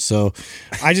with them? So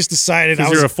I just decided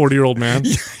you're a 40-year-old man.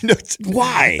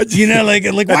 Why? Why should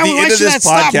that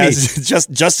stop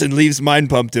me? Justin leaves Mind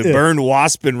Pump to burn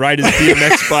wasp and ride his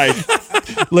BMX bike.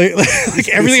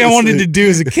 Everything I wanted to do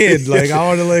as a kid. I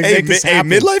wanted to make this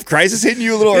happen. Midlife crisis hitting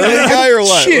you a little early, guy, or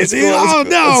what? Shit,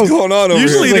 what's going on over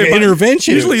usually here? They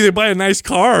intervention. Usually they buy a nice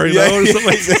car, or something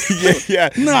like that. Yeah.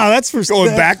 No, that's for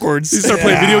going backwards. You start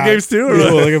playing video games too? Or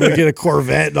I'm going to get a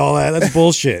Corvette and all that. That's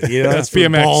bullshit. That's for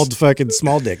BMX. Bald fucking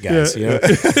small dick guys.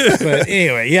 But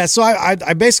anyway, so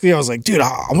I basically, I was like, dude,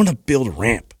 I want to build a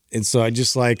ramp. And so I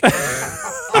just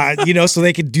so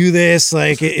they could do this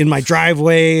in my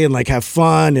driveway and have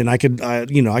fun, and I could I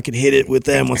could hit it with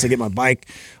them once I get my bike.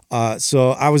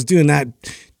 So I was doing that,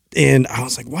 and I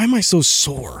was like, why am I so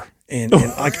sore? And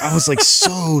I was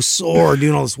so sore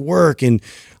doing all this work, and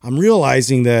I'm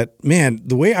realizing that, man,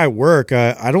 the way I work,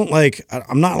 I don't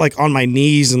I'm not on my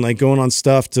knees and going on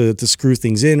stuff to screw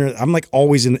things in. I'm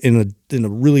always in a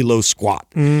really low squat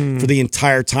for the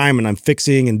entire time, and I'm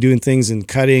fixing and doing things and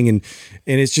cutting, and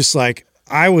it's just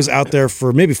I was out there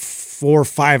for maybe 4 or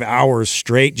 5 hours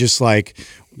straight, just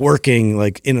working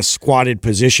in a squatted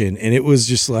position, and it was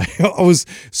just I was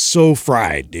so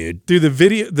fried, dude. Dude,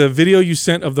 the video you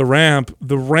sent of the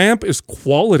ramp is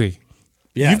quality.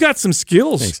 Yeah. You've got some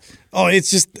skills. Thanks. Oh,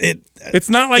 it's just it's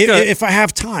not if I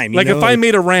have time. If I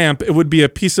made a ramp, it would be a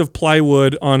piece of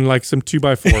plywood on some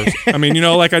 2x4s. I mean,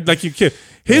 you kid.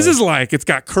 His is it's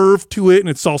got curve to it and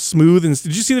it's all smooth. And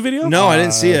did you see the video? No, I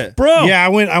didn't see it, bro. Yeah, I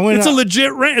went. It's a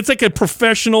legit ramp. It's a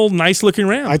professional, nice looking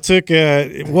ramp. I took.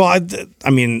 I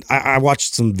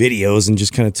watched some videos and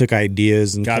just kind of took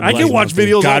ideas and. I can watch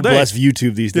videos all day. God bless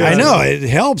YouTube these days. I know it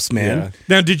helps, man. Yeah.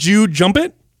 Now, did you jump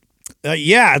it?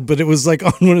 Yeah, but it was on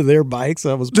one of their bikes.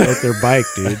 I was broke their bike,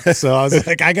 dude. So I was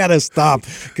I gotta stop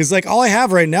because all I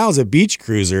have right now is a beach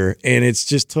cruiser, and it's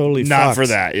just totally not fucked. for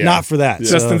that. Yeah. Not for that.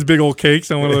 Justin's big old cakes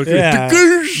on one of those. Yeah.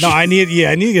 No, I need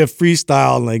to get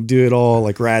freestyle and do it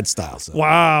all rad style. So.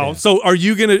 Wow. Yeah. So are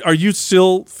you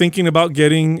still thinking about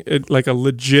getting a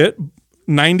legit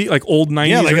 90 old 90s?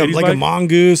 Yeah, or a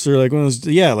Mongoose or one of those.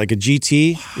 Yeah, a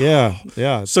GT.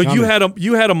 Yeah. So you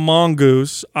had a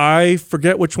Mongoose. I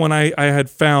forget which one I had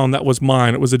found that was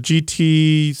mine. It was a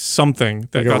GT something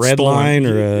that got a red stolen. line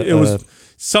or it was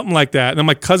something like that. And then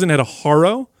my cousin had a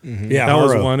Haro. Yeah, that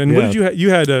was Haro. one. And Yeah. what did you have? You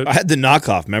had a. I had the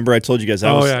knockoff. Remember, I told you guys I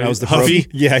Oh, was, yeah, I was the Huffy?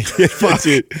 pro. Yeah,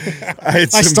 dude. I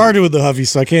started with the Huffy,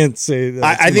 so I can't say that.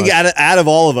 I too think much. out of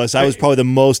all of us, I was probably the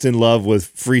most in love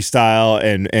with freestyle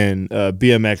and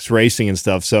BMX racing and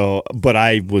stuff. So, but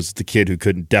I was the kid who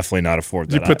couldn't definitely not afford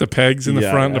that. You put the pegs in the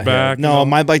front and the back. No,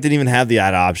 my bike didn't even have the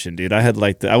ad option, dude. I had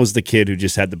I was the kid who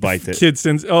just had the bike that. Kid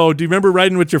sends. Oh, do you remember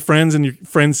riding with your friends and your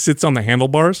friend sits on the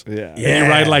handlebars? Yeah. And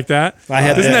you ride like that.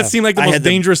 Doesn't that seem like the I most had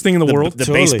dangerous thing in the world? The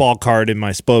Totally. baseball card in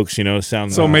my spokes,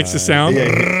 sound. So it makes the sound.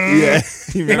 Yeah.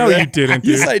 You No, remember you that? didn't,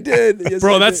 dude. Yes, I did. Yes,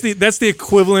 Bro, I that's did. the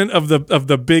equivalent of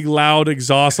the big loud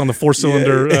exhaust on the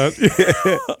 4-cylinder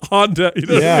Honda. You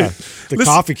know what I Yeah, mean? the Listen-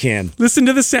 coffee can. Listen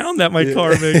to the sound that my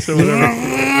car makes. Or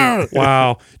whatever.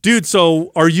 Wow, dude.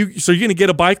 So you're gonna get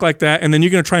a bike like that, and then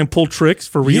you're gonna try and pull tricks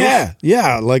for real?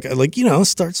 Yeah, like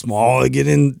start small, get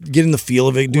in the feel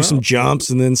of it, do some jumps,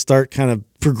 and then start kind of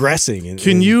progressing.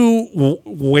 Can you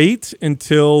wait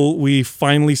until we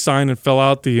finally sign and fill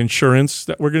out the insurance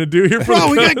that we're going to do here? For Bro, the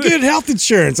we got good health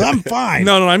insurance. I'm fine.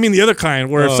 No, I mean the other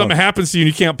kind where if something happens to you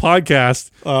and you can't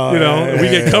podcast, we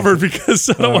get covered because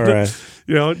I don't want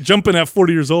to, jumping at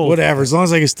 40 years old. Whatever. As long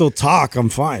as I can still talk, I'm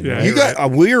fine. Yeah. man. You got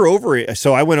we're over it.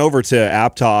 So I went over to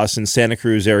Aptos in Santa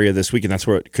Cruz area this week, and that's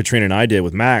what Katrina and I did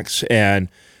with Max. And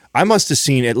I must have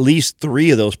seen at least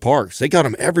 3 of those parks. They got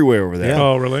them everywhere over there. Yeah.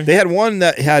 Oh, really? They had one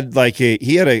that had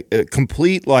a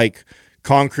complete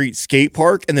concrete skate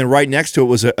park, and then right next to it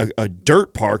was a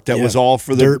dirt park that was all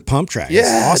for the dirt pump track. It's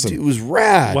Yeah, awesome. dude, it was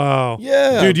rad. Wow.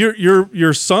 Yeah, dude,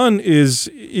 your son is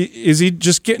he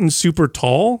just getting super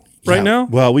tall right now?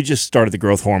 Well, we just started the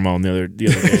growth hormone the other day.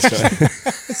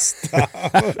 So.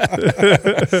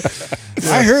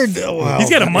 I heard. Well, He's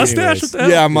got a mustache. What the hell?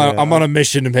 Yeah, I'm on a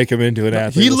mission to make him into an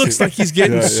athlete. He We'll looks see. like he's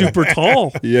getting super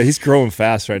tall. Yeah, he's growing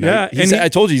fast right now. Yeah, and I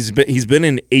told you he's been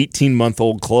in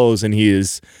 18-month-old clothes, and he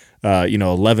is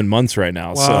 11 months right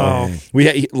now. Wow. So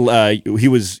he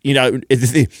was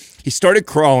he started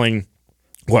crawling.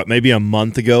 What, maybe a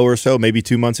month ago or so, maybe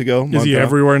 2 months ago. Is he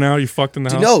everywhere now? You fucked in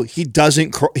the house? No, he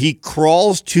doesn't. He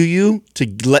crawls to you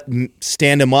to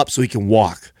stand him up so he can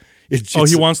walk.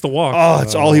 He wants to walk. Oh,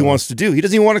 it's all he wants to do. He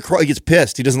doesn't even want to crawl. He gets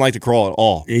pissed. He doesn't like to crawl at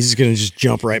all. He's just gonna just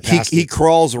jump right past. He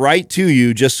crawls right to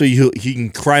you just so he can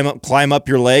climb up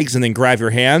your legs and then grab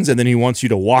your hands, and then he wants you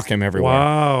to walk him everywhere.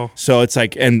 Wow. So it's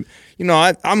like, and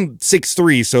I'm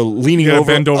 6'3", so leaning You gotta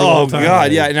over. bend over the oh whole time.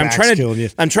 God, yeah. And I'm Back's killing you.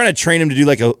 trying to train him to do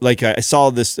I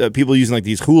saw this people using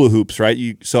these hula hoops, right?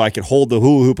 So I could hold the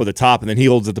hula hoop at the top, and then he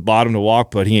holds at the bottom to walk,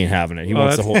 but he ain't having it. He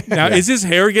wants to hold. Now, is his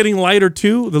hair getting lighter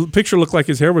too? The picture looked like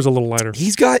his hair was a little lighter.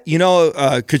 He's got,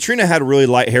 Katrina had really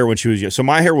light hair when she was young. So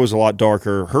my hair was a lot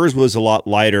darker. Hers was a lot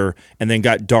lighter and then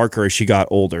got darker as she got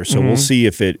older. So we'll see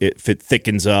if it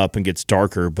thickens up and gets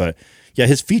darker. But yeah,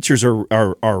 his features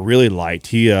are really light.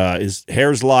 His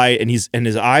hair's light and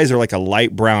his eyes are like a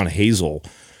light brown hazel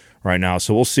right now.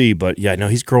 So we'll see. But yeah, no,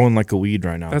 he's growing like a weed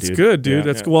right now. That's dude. good, dude. Yeah,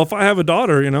 That's yeah. good. Well, if I have a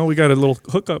daughter, we got a little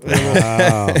hookup.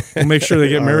 We'll make sure they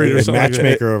get married or right, something.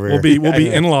 matchmaker over We'll here. be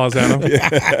in-laws, Adam.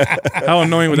 How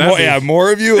annoying would that More, be? yeah,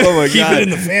 more of you. Oh my Keep God. it in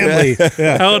the family.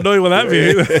 Yeah. How annoying would that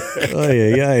be?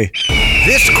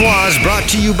 This quaz brought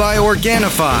to you by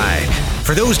Organifi.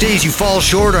 For those days you fall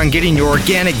short on getting your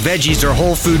organic veggies or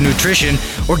whole food nutrition,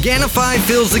 Organifi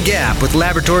fills the gap with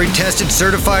laboratory-tested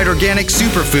certified organic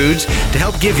superfoods to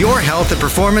help give your health and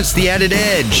performance the added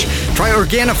edge. Try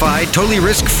Organifi totally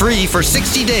risk-free for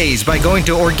 60 days by going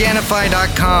to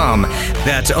Organifi.com.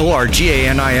 That's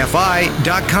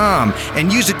Organifi.com.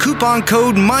 And use the coupon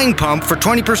code MINDPUMP for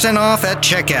 20% off at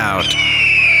checkout.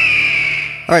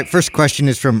 All right, first question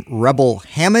is from Rebel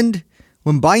Hammond.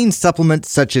 When buying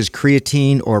supplements such as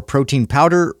creatine or protein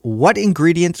powder, what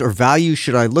ingredients or values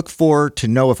should I look for to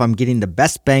know if I'm getting the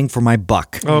best bang for my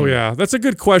buck? Oh, yeah. That's a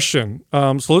good question.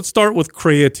 So let's start with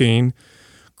creatine.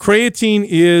 Creatine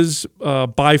is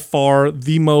by far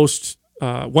the most,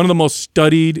 one of the most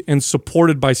studied and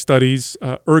supported by studies,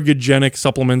 ergogenic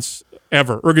supplements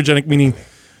ever. Ergogenic meaning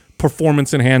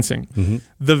performance enhancing. Mm-hmm.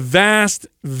 The vast,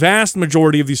 vast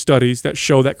majority of these studies that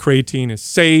show that creatine is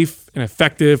safe and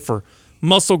effective for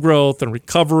muscle growth and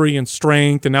recovery and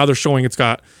strength, and now they're showing it's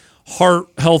got heart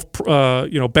health,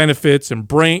 benefits and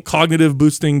brain cognitive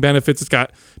boosting benefits. It's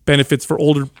got benefits for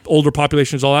older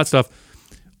populations, all that stuff.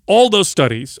 All those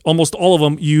studies, almost all of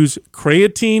them, use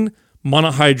creatine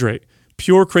monohydrate,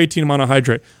 pure creatine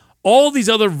monohydrate. All these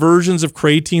other versions of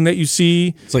creatine that you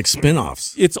see, It's like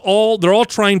spin-offs. they're all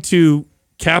trying to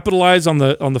capitalize on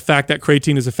the fact that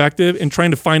creatine is effective and trying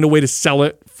to find a way to sell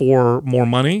it for more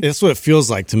money. That's what it feels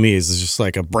like to me. Is it's just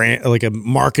like a brand, like a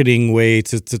marketing way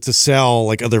to sell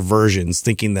like other versions,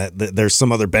 thinking that there's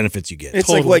some other benefits you get. It's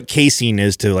like what casein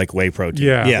is to like whey protein.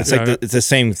 Yeah. It's like it's the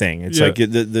same thing. It's like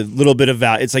the little bit of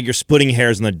value. It's like you're splitting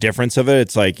hairs on the difference of it.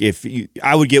 It's like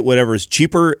I would get whatever is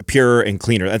cheaper, purer, and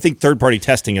cleaner. I think third-party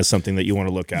testing is something that you want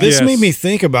to look at. This made me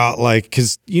think about like,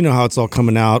 because you know how it's all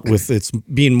coming out with it's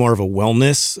being more of a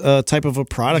wellness type of a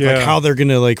product, like how they're going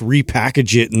to like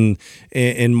repackage it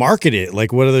and market it.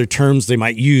 Like what other terms they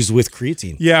might use with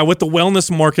creatine. Yeah, with the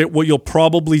wellness market, what you'll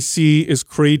probably see is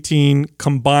creatine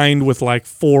combined with like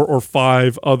 4 or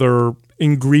 5 other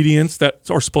ingredients that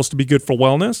are supposed to be good for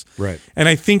wellness. Right. And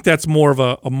I think that's more of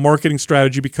a marketing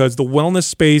strategy because the wellness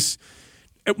space,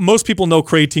 most people know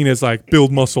creatine is like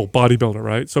build muscle, bodybuilder,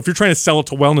 right? So if you're trying to sell it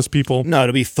to wellness people. No,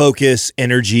 it'll be focus,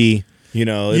 energy, you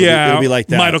know, it'll be like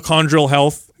that. Mitochondrial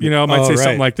health, you know, it might say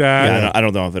something like that. Yeah, I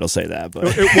don't know if it'll say that,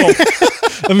 but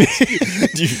I mean,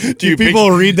 do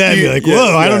people read that and be like,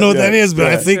 "Whoa, I don't know what that is, but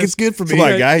I think it's good for me." Come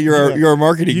on, guy, you're a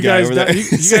marketing guy over there.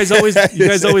 You guys always doubt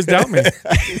me.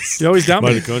 You always doubt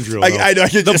me. Mitochondrial. I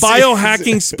The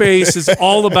biohacking space is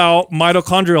all about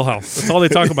mitochondrial health. That's all they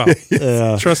talk about.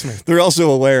 Trust me. They're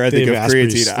also aware, I think, of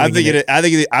Asprey's creatine.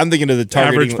 I'm thinking of the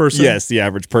targeting average person. Yes, the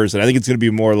average person. I think it's going to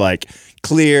be more like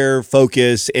clear,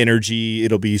 focus, energy.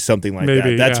 It'll be something like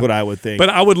that. That's what I would think. But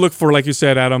I would look for, like you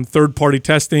said, Adam, third-party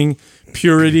testing,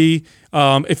 purity.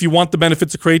 If you want the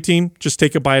benefits of creatine, just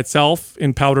take it by itself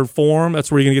in powdered form.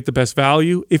 That's where you're going to get the best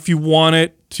value. If you want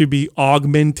it to be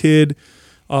augmented,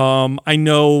 I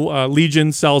know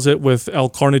Legion sells it with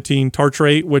L-carnitine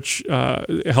tartrate, which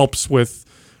helps with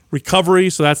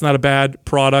recovery, so that's not a bad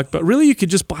product. But really, you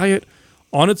could just buy it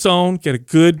on its own, get a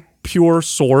good, pure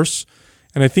source,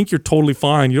 and I think you're totally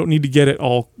fine. You don't need to get it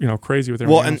all, crazy with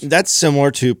everything. Well, and that's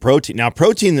similar to protein. Now,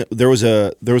 protein, there was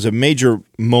a major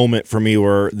moment for me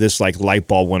where this like light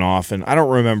bulb went off, and I don't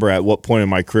remember at what point in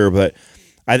my career, but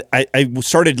I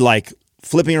started like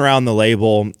flipping around the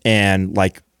label and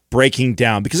like breaking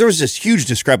down because there was this huge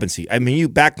discrepancy. I mean,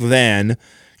 back then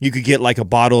you could get like a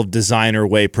bottle of designer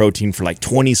whey protein for like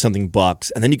 20 something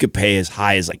bucks, and then you could pay as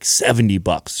high as like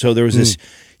 $70. So there was this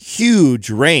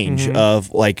huge range of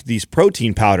like these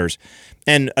protein powders.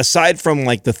 And aside from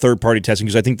like the third party testing,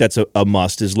 because I think that's a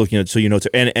must, is looking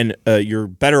at you're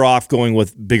better off going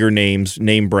with bigger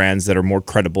name brands that are more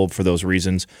credible for those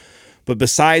reasons. But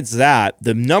besides that,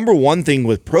 the number one thing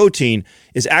with protein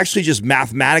is actually just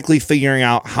mathematically figuring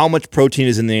out how much protein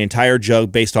is in the entire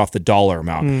jug based off the dollar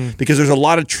amount. Because there's a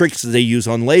lot of tricks that they use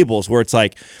on labels where it's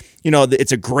like,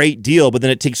 it's a great deal, but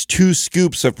then it takes 2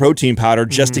 scoops of protein powder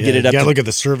just to get it up. You gotta look at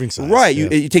the serving size. Right. Yeah.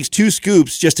 It takes 2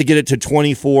 scoops just to get it to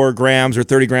 24 grams or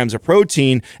 30 grams of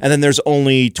protein, and then there's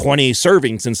only 20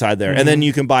 servings inside there. And then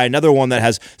you can buy another one that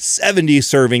has 70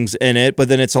 servings in it, but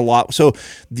then it's a lot. So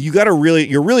you're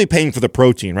really paying for the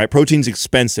protein, right? Protein's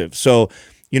expensive. So,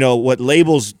 what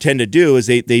labels tend to do is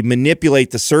they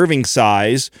manipulate the serving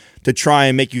size to try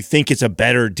and make you think it's a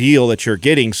better deal that you're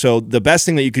getting. So the best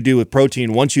thing that you could do with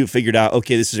protein, once you've figured out,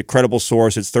 okay, this is a credible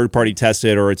source, it's third-party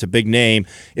tested, or it's a big name,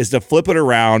 is to flip it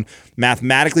around,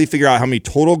 mathematically figure out how many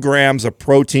total grams of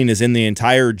protein is in the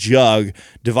entire jug,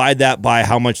 divide that by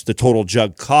how much the total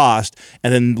jug cost,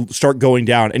 and then start going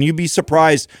down. And you'd be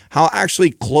surprised how actually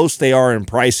close they are in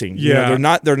pricing. Yeah.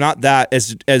 They're not that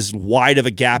as wide of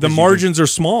a gap. The margins are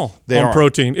small on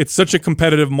protein. It's such a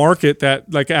competitive market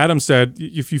that, like Adam said,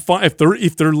 if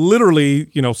they're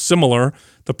literally similar,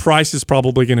 the price is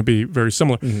probably going to be very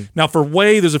similar. Now for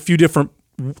whey, there's a few different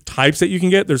types that you can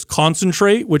get. There's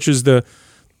concentrate, which is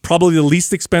probably the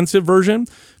least expensive version.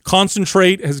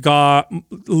 Concentrate has got a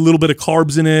little bit of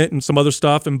carbs in it and some other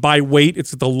stuff, and by weight,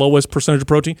 it's the lowest percentage of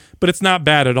protein, but it's not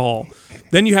bad at all.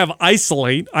 Then you have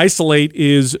isolate. Isolate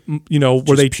is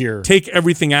where they take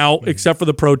everything out except for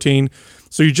the protein.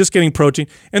 So you're just getting protein.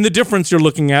 And the difference you're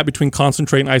looking at between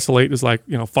concentrate and isolate is like,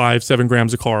 5-7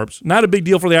 grams of carbs. Not a big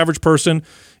deal for the average person.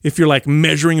 If you're like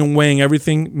measuring and weighing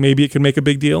everything, maybe it can make a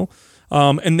big deal.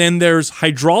 And then there's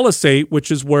hydrolysate, which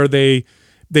is where they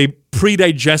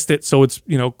pre-digest it so it's,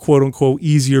 quote unquote,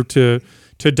 easier to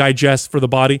digest for the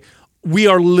body. We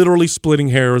are literally splitting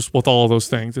hairs with all of those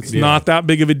things. It's not that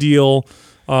big of a deal.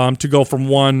 To go from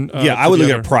one, I would look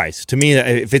at price. To me,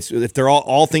 if they're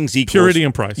all things equal, purity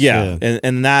and price,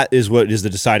 and that is what is the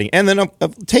deciding. And then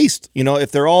taste.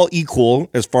 If they're all equal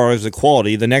as far as the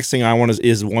quality, the next thing I want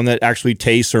is one that actually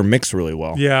tastes or mix really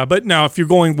well. Yeah, but now if you're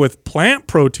going with plant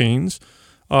proteins,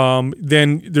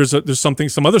 then there's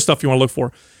some other stuff you want to look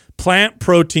for. Plant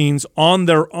proteins on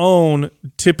their own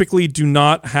typically do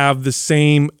not have the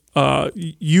same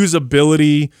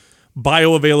usability,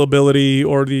 bioavailability,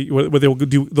 or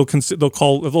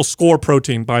what they'll score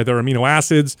protein by their amino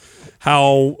acids,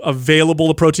 how available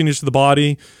the protein is to the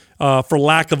body. For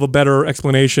lack of a better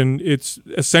explanation, it's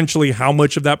essentially how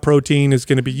much of that protein is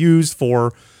going to be used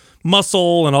for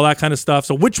muscle and all that kind of stuff.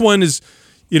 So which one is,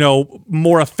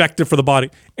 more effective for the body?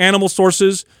 Animal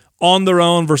sources on their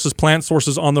own versus plant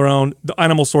sources on their own. The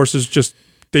animal sources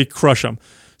they crush them.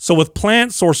 So with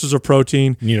plant sources of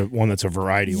protein, You need one that's a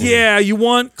variety. yeah, you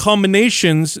want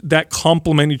combinations that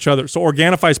complement each other. So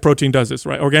Organifi's protein does this,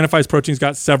 right? Organifi's protein's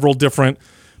got several different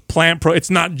it's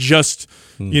not just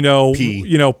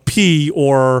pea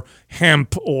or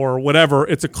hemp or whatever.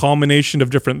 It's a combination of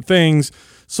different things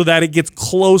so that it gets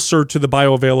closer to the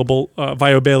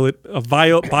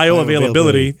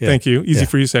bioavailability. Yeah. Thank you. Easy Yeah.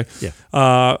 for you to say. Yeah.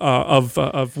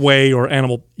 Of whey or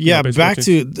animal. Yeah, based back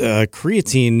protein. to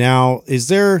creatine now. Is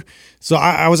there? So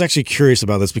I was actually curious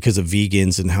about this because of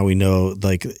vegans and how we know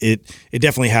like it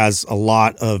definitely has a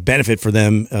lot of benefit for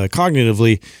them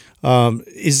cognitively.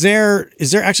 Is there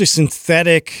actually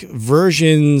synthetic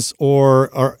versions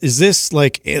or is this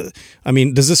like? I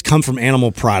mean, does this come from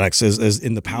animal products as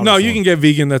in the powder? No, form? you can get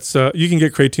vegan. You can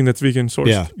get creatine that's vegan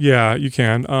sourced. Yeah. You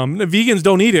can. The vegans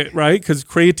don't eat it, right? Because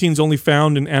creatine's only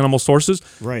found in animal sources.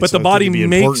 Right, But so the I body think it'd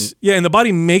be makes important. and the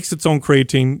body makes its own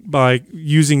creatine by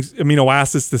using amino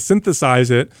acids to synthesize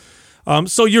it.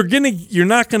 So you're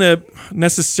not gonna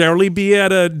necessarily be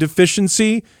at a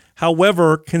deficiency.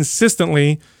 However,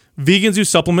 consistently, vegans who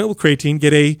supplement with creatine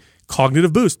get a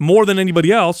cognitive boost more than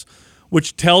anybody else,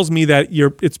 which tells me that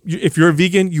if you're a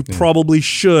vegan, you probably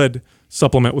should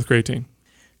supplement with creatine.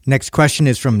 Next question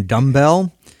is from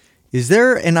Dumbbell. Is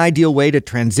there an ideal way to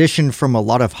transition from a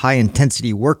lot of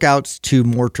high-intensity workouts to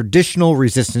more traditional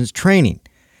resistance training?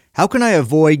 How can I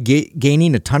avoid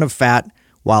gaining a ton of fat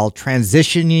while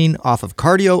transitioning off of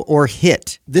cardio or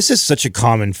HIIT? This is such a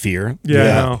common fear. Yeah,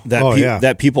 I know.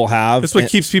 That people have. That's what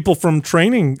keeps people from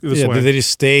training this way. They just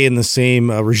stay in the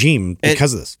same regime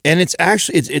because of this. And it's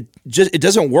actually it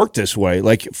doesn't work this way.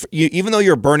 Like even though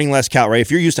you're burning less calories,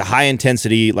 if you're used to high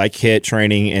intensity like HIIT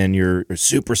training and you're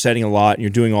supersetting a lot and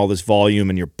you're doing all this volume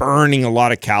and you're burning a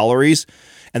lot of calories,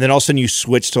 and then all of a sudden you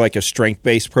switch to like a strength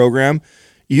based program.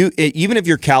 Even if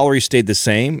your calories stayed the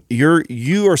same,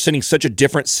 you are sending such a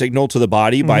different signal to the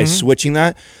body by switching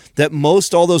that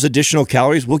most all those additional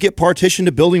calories will get partitioned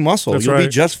to building muscle. You'll be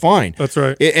just fine. That's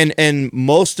right. And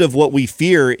most of what we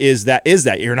fear is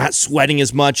that you're not sweating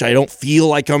as much. I don't feel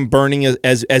like I'm burning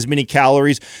as many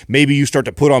calories. Maybe you start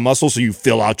to put on muscle, so you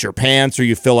fill out your pants or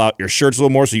you fill out your shirts a little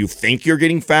more, so you think you're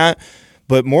getting fat.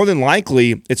 But more than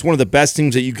likely, it's one of the best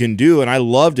things that you can do. And I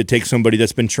love to take somebody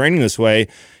that's been training this way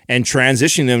and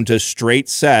transition them to straight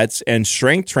sets and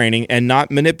strength training and not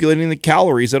manipulating the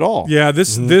calories at all. Yeah,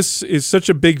 this is such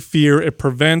a big fear. It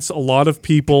prevents a lot of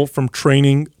people from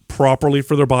training properly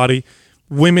for their body.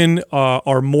 Women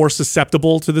are more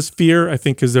susceptible to this fear, I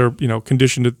think, because they're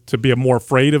conditioned to be more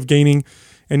afraid of gaining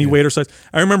any weight or size.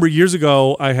 I remember years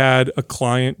ago, I had a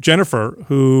client, Jennifer,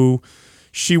 who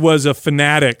she was a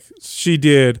fanatic. She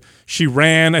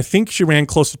ran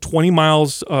close to 20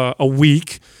 miles a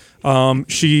week.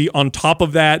 She, on top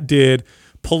of that, did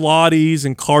Pilates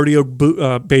and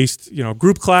cardio based,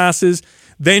 group classes.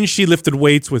 Then she lifted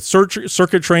weights with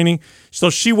circuit training. So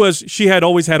she had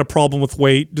always had a problem with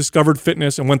weight, discovered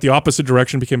fitness, and went the opposite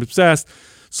direction, became obsessed.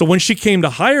 So when she came to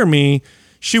hire me,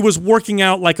 she was working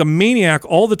out like a maniac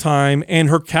all the time, and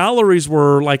her calories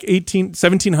were like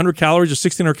 1,700 calories or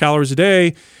 1,600 calories a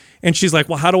day. And she's like,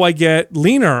 well, how do I get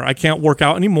leaner? I can't work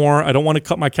out anymore. I don't want to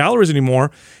cut my calories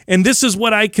anymore. And this is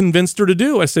what I convinced her to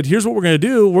do. I said, here's what we're going to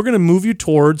do. We're going to move you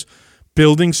towards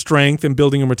building strength and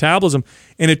building your metabolism.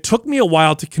 And it took me a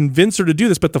while to convince her to do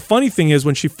this. But the funny thing is,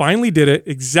 when she finally did it,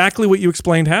 exactly what you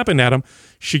explained happened, Adam.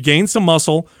 She gained some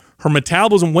muscle. Her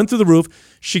metabolism went through the roof.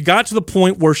 She got to the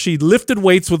point where she lifted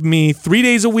weights with me 3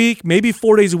 days a week, maybe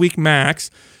 4 days a week max.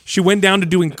 She went down to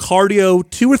doing cardio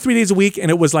 2 or 3 days a week,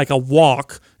 and it was like a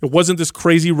walk. It wasn't this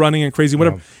crazy running and crazy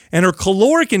whatever. And her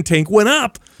caloric intake went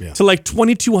up to like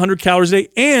 2,200 calories a day,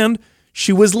 and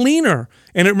she was leaner.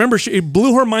 And remember, it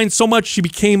blew her mind so much she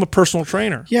became a personal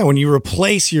trainer. Yeah, when you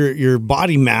replace your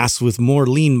body mass with more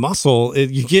lean muscle,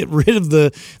 you get rid of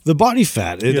the body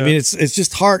fat. I mean, it's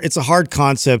just hard. It's a hard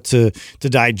concept to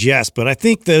digest. But I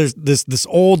think there's this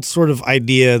old sort of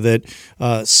idea that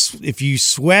if you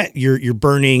sweat, you're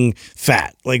burning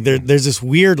fat. Like there's this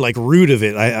weird like root of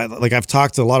it. I've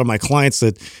talked to a lot of my clients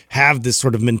that have this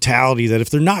sort of mentality that if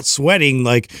they're not sweating,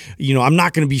 like I'm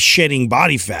not going to be shedding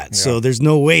body fat. So there's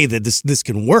no way that this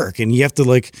this can work. And you have to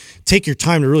like take your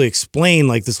time to really explain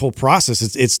like this whole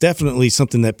process. It's definitely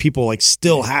something that people like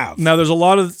still have. Now, there's a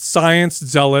lot of science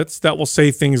zealots that will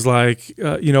say things like,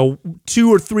 2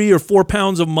 or 3 or 4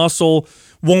 pounds of muscle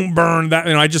won't burn that.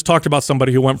 And I just talked about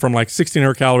somebody who went from like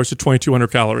 1,600 calories to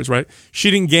 2,200 calories, right? She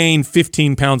didn't gain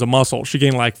 15 pounds of muscle. She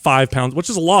gained like 5 pounds, which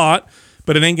is a lot,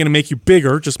 but it ain't going to make you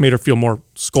bigger. Just made her feel more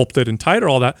sculpted and tighter,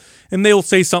 all that. And they'll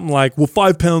say something like, well,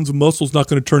 5 pounds of muscle is not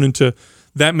going to turn into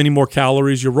that many more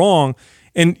calories. You're wrong.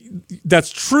 And that's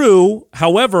true.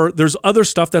 However, there's other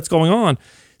stuff that's going on.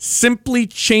 Simply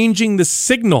changing the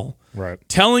signal, Right.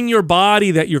 telling your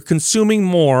body that you're consuming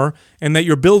more and that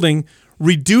you're building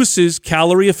reduces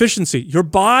calorie efficiency. Your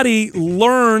body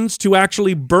learns to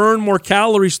actually burn more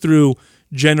calories through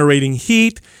generating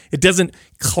heat. It doesn't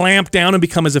clamp down and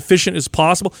become as efficient as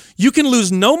possible. You can lose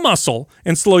no muscle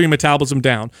and slow your metabolism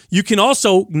down. You can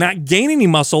also not gain any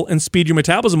muscle and speed your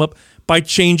metabolism up by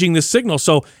changing the signal.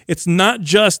 So it's not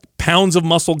just pounds of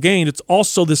muscle gained, it's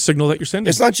also the signal that you're sending.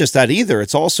 It's not just that either.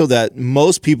 It's also that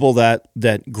most people that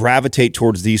gravitate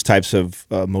towards these types of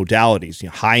modalities,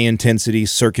 high intensity,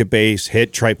 circuit-based,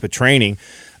 HIIT type of training,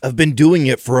 have been doing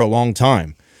it for a long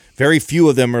time. Very few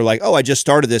of them are like, oh, I just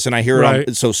started this and I hear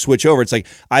it, so switch over. It's like,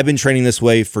 I've been training this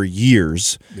way for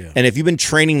years. Yeah. And if you've been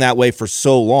training that way for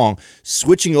so long,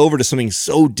 switching over to something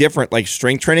so different like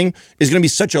strength training is going to be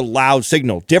such a loud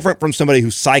signal, different from somebody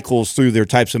who cycles through their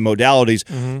types of modalities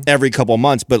every couple of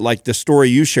months. But like the story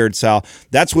you shared, Sal,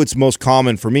 that's what's most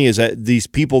common for me is that these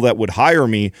people that would hire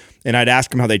me and I'd ask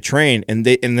them how they train and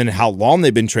then how long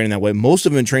they've been training that way. Most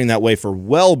of them have been training that way for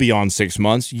well beyond 6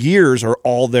 months, years, or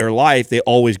all their life. They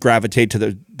always gravitate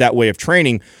to that way of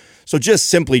training. So just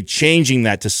simply changing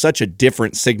that to such a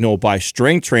different signal by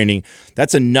strength training,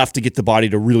 that's enough to get the body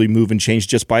to really move and change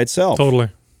just by itself. Totally.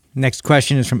 Next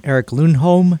question is from Eric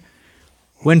Lundholm.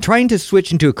 When trying to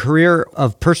switch into a career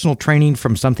of personal training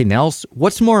from something else,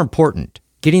 what's more important?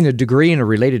 Getting a degree in a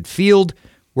related field,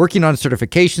 working on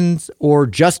certifications, or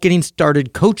just getting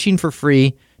started coaching for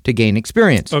free to gain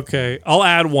experience? Okay, I'll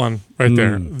add one right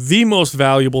there. The most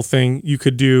valuable thing you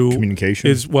could do Communication.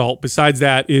 is, well, besides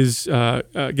that, is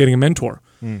getting a mentor.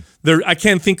 I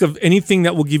can't think of anything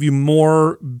that will give you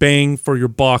more bang for your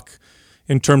buck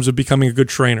in terms of becoming a good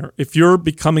trainer. If you're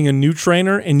becoming a new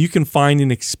trainer and you can find an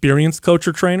experienced coach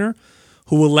or trainer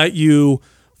who will let you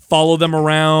follow them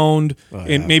around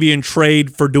and maybe in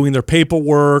trade for doing their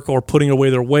paperwork or putting away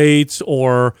their weights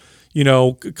or,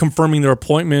 confirming their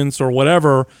appointments or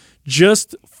whatever,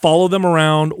 just follow them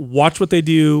around, watch what they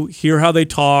do, hear how they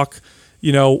talk,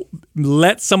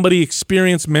 let somebody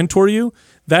experienced mentor you.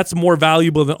 That's more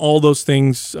valuable than all those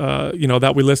things,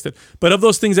 that we listed. But of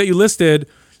those things that you listed,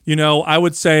 I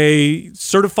would say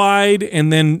certified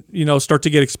and then, start to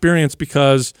get experience,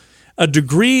 because a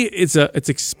degree it's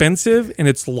expensive and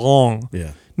it's long.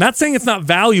 Yeah. Not saying it's not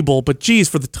valuable, but geez,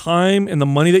 for the time and the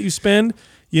money that you spend,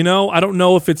 I don't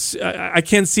know if I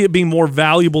can't see it being more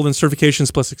valuable than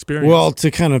certifications plus experience. Well,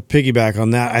 to kind of piggyback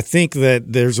on that, I think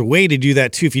that there's a way to do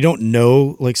that too. If you don't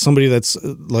know like somebody that's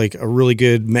like a really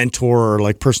good mentor or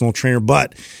like personal trainer,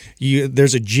 but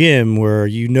there's a gym where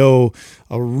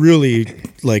a really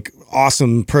like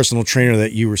awesome personal trainer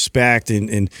that you respect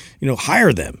and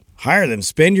hire them.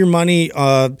 Spend your money,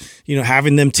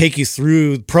 having them take you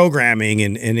through programming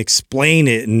and explain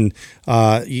it and,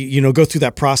 go through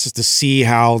that process to see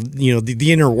how,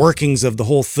 the inner workings of the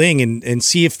whole thing and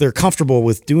see if they're comfortable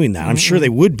with doing that. I'm sure they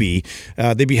would be.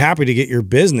 They'd be happy to get your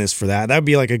business for that. That would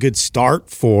be like a good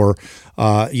start for,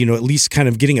 at least kind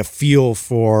of getting a feel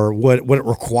for what it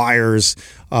requires,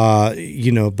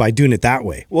 by doing it that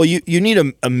way. Well, you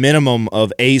need a minimum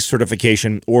of a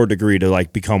certification or degree to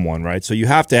like become one, right? So you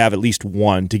have to have at least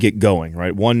one to get going,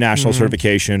 right? One national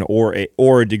certification or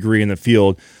a degree in the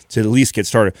field to at least get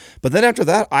started. But then after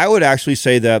that, I would actually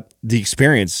say that the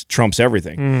experience trumps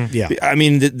everything. Yeah. I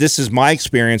mean, this is my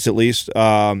experience at least.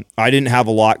 I didn't have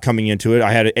a lot coming into it.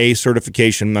 I had a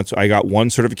certification. I got one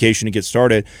certification to get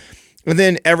started. And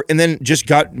then just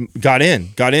got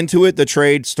into it, the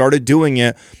trade, started doing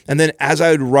it. And then as I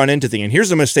would run into things, and here's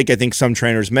the mistake I think some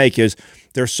trainers make is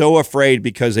they're so afraid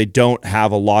because they don't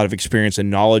have a lot of experience and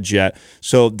knowledge yet.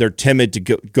 So they're timid to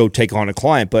go take on a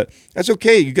client. But that's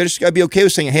okay. You just got to be okay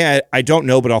with saying, hey, I don't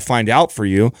know, but I'll find out for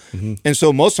you. And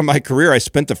so most of my career, I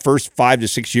spent the first 5 to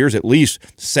 6 years at least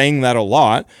saying that a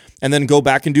lot and then go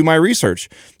back and do my research.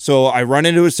 So I run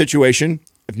into a situation.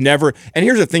 And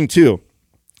here's the thing too.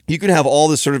 You can have all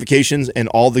the certifications and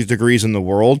all the degrees in the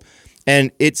world,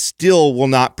 and it still will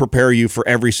not prepare you for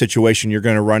every situation you're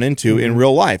going to run into in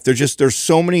real life. There's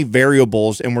so many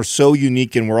variables, and we're so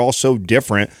unique and we're all so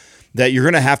different that you're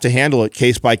going to have to handle it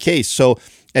case by case. So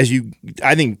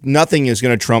I think nothing is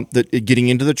going to trump getting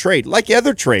into the trade, like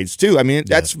other trades too. I mean,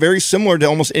 that's very similar to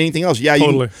almost anything else. Yeah,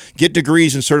 Totally. you can get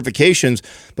degrees and certifications,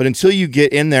 but until you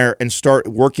get in there and start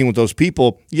working with those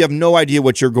people, you have no idea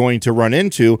what you're going to run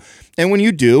into. And when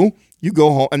you do, you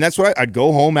go home, and that's what I'd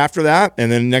go home after that,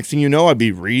 and then next thing you know, I'd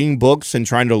be reading books and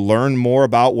trying to learn more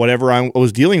about whatever I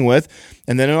was dealing with,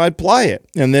 and then I'd apply it.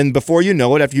 And then before you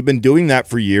know it, after you've been doing that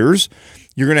for years,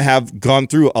 you're going to have gone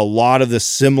through a lot of the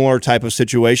similar type of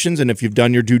situations. And if you've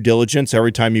done your due diligence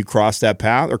every time you cross that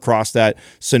path or cross that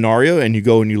scenario, and you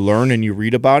go and you learn and you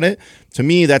read about it, to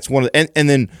me, that's one of the, and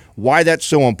then why that's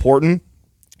so important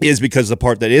is because the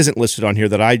part that isn't listed on here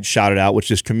that I shouted out,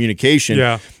 which is communication,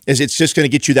 is it's just going to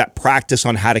get you that practice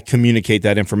on how to communicate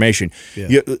that information.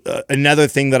 Another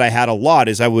thing that I had a lot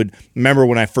is I would remember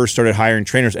when I first started hiring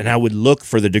trainers, and I would look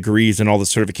for the degrees and all the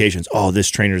certifications. Oh, this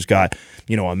trainer's got,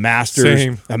 a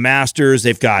master's.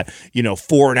 They've got,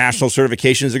 4 national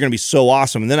certifications. They're going to be so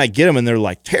awesome. And then I get them and they're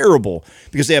like terrible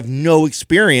because they have no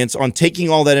experience on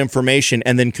taking all that information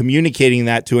and then communicating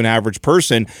that to an average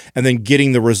person and then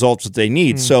getting the results that they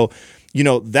need. So,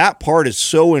 that part is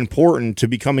so important to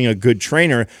becoming a good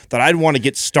trainer that I'd want to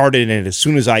get started in it as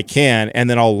soon as I can, and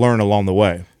then I'll learn along the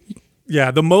way.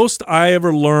 Yeah, the most I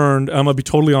ever learned, I'm going to be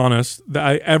totally honest, that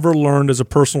I ever learned as a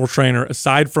personal trainer,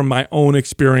 aside from my own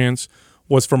experience,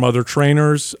 was from other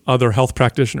trainers, other health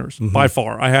practitioners, by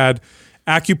far. I had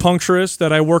acupuncturists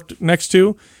that I worked next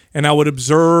to, and I would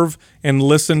observe and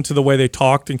listen to the way they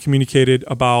talked and communicated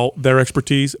about their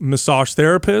expertise. Massage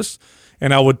therapists,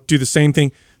 and I would do the same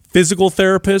thing. Physical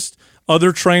therapists,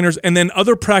 other trainers, and then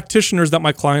other practitioners that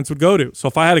my clients would go to. So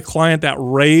if I had a client that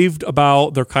raved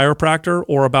about their chiropractor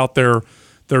or about their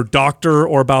doctor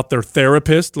or about their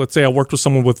therapist, let's say I worked with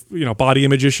someone with body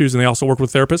image issues and they also worked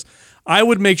with therapists, I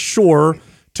would make sure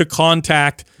to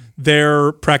contact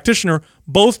their practitioner,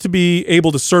 both to be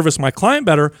able to service my client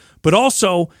better, but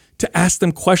also to ask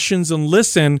them questions and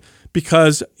listen,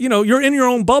 because you're in your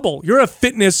own bubble. You're a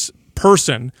fitness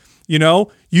person. You don't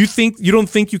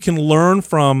think you can learn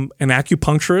from an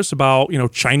acupuncturist about,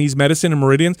 Chinese medicine and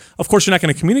meridians. Of course, you're not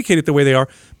going to communicate it the way they are,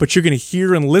 but you're going to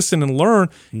hear and listen and learn.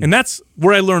 And that's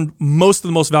where I learned most of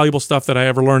the most valuable stuff that I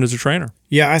ever learned as a trainer.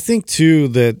 Yeah, I think too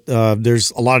that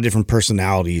there's a lot of different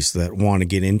personalities that want to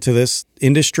get into this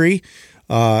industry.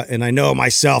 And I know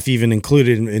myself even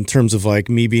included in terms of like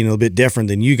me being a little bit different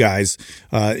than you guys.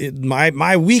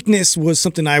 My weakness was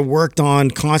something I worked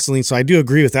on constantly. So I do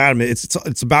agree with Adam.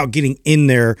 It's about getting in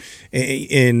there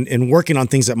and working on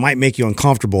things that might make you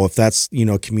uncomfortable. If that's,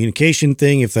 a communication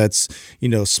thing, if that's,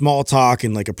 small talk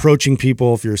and like approaching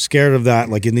people, if you're scared of that,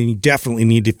 and then you definitely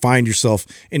need to find yourself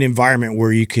an environment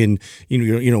where you can,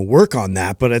 work on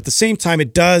that. But at the same time,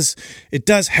 it does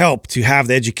help to have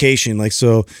the education.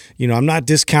 I'm not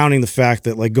discounting the fact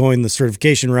that going the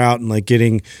certification route and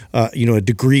getting a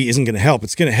degree isn't going to help.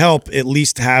 It's going to help at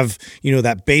least have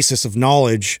that basis of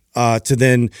knowledge to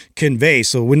then convey.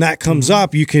 So when that comes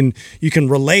up, you can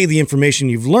relay the information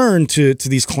you've learned to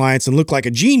these clients and look like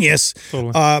a genius.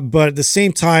 Totally. But at the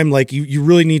same time, you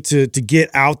really need to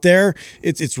get out there.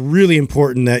 It's really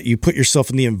important that you put yourself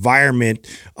in the environment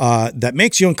that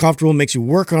makes you uncomfortable, makes you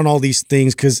work on all these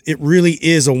things, because it really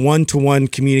is a one-to-one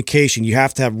communication. You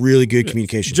have to have really good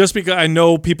communication. Just because I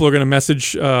know people are going to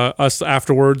message us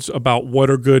afterwards about what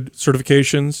are good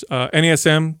certifications.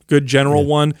 NASM, good general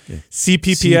one. Yeah.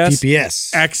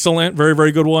 CPPS, excellent, very,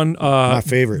 very good one. My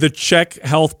favorite. The Czech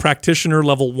Health Practitioner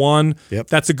Level 1. Yep.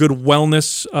 That's a good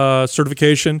wellness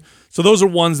certification. So those are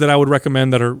ones that I would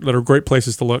recommend that are great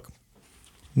places to look.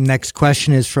 Next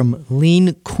question is from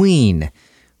Lean Queen.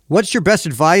 What's your best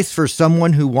advice for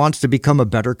someone who wants to become a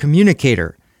better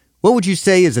communicator? What would you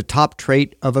say is a top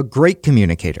trait of a great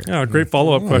communicator? Yeah, great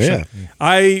follow-up question.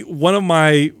 Yeah. One of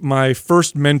my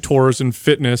first mentors in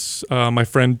fitness, my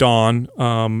friend Don,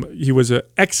 he was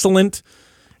excellent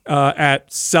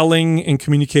at selling and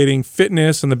communicating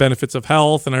fitness and the benefits of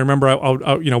health. And I remember,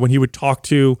 I when he would talk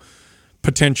to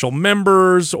potential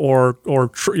members or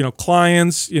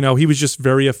clients, he was just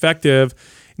very effective.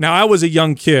 Now, I was a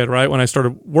young kid, right, when I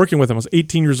started working with him. I was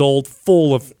 18 years old,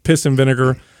 full of piss and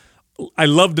vinegar. I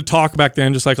loved to talk back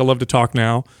then, just like I love to talk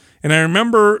now. And I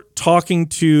remember talking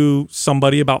to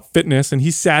somebody about fitness, and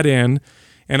he sat in,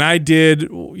 and I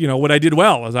did, what I did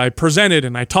well, as I presented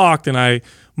and I talked and I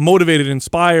motivated,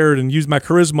 inspired, and used my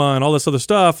charisma and all this other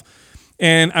stuff.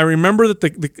 And I remember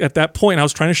that at that point, I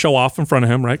was trying to show off in front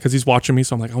of him, right? Because he's watching me,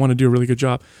 so I'm like, I want to do a really good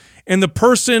job. And the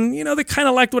person, they kind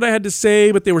of liked what I had to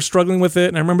say, but they were struggling with it.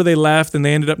 And I remember they left, and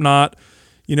they ended up not,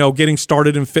 getting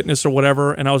started in fitness or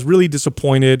whatever. And I was really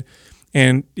disappointed.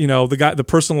 And the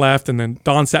person left, and then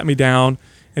Don sat me down,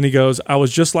 And he goes, I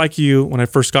was just like you when I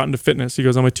first got into fitness. He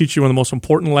goes, I'm going to teach you one of the most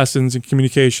important lessons in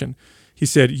communication. He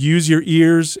said, use your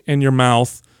ears and your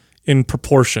mouth in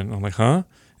proportion. I'm like, huh?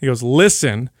 He goes,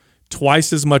 listen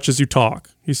twice as much as you talk.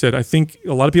 He said, I think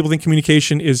a lot of people think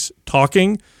communication is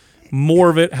talking. More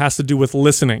of it has to do with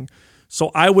listening.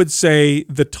 So I would say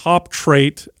the top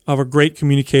trait of a great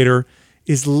communicator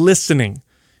is listening.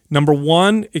 Number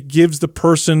one, it gives the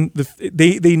person,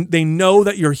 they know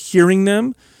that you're hearing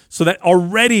them. So that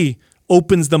already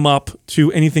opens them up to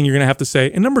anything you're going to have to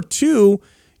say. And number two,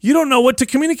 you don't know what to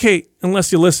communicate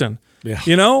unless you listen. Yeah.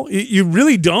 You know, you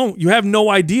really don't. You have no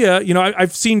idea. You know,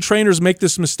 I've seen trainers make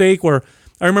this mistake where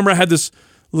I remember I had this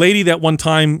lady that one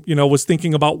time, you know, was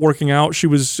thinking about working out. She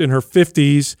was in her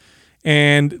 50s,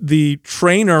 and the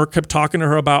trainer kept talking to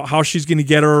her about how she's going to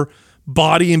get her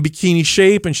body in bikini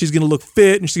shape and she's going to look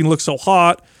fit and she's going to look so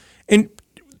hot. And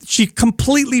she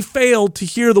completely failed to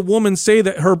hear the woman say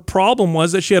that her problem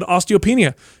was that she had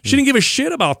osteopenia. She didn't give a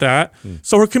shit about that.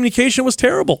 So her communication was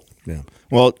terrible. Yeah.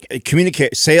 Well,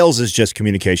 sales is just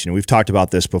communication. We've talked about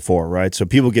this before, right? So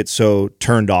people get so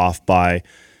turned off by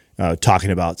talking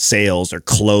about sales or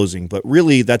closing, but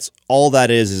really that's all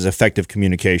that is effective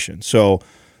communication. So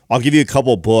I'll give you a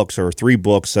couple books or 3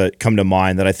 books that come to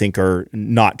mind that I think are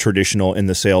not traditional in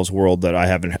the sales world that I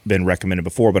haven't been recommended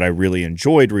before, but I really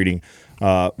enjoyed reading.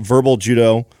 Verbal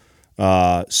Judo,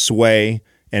 Sway,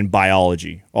 and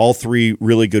Biology. All 3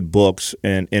 really good books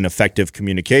in effective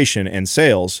communication and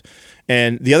sales.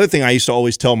 And the other thing I used to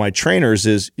always tell my trainers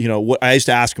is, you know, what I used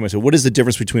to ask them, I said, what is the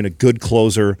difference between a good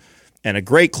closer and a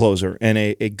great closer? And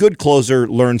a good closer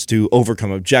learns to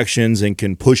overcome objections and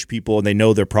can push people, and they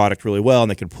know their product really well,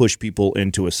 and they can push people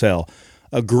into a sale.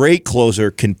 A great closer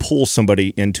can pull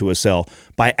somebody into a sale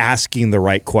by asking the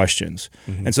right questions.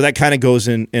 Mm-hmm. And so that kind of goes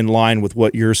in line with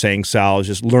what you're saying, Sal, is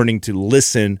just learning to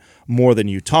listen more than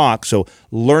you talk. So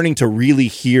learning to really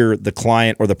hear the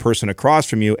client or the person across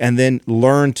from you, and then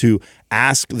learn to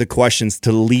ask the questions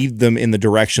to lead them in the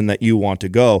direction that you want to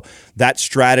go. That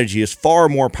strategy is far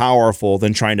more powerful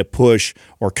than trying to push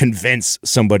or convince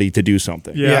somebody to do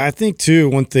something. Yeah, I think too,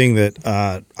 one thing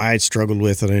that I struggled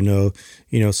with, and I know,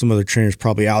 you know, some other trainers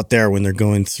probably out there when they're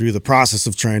going through the process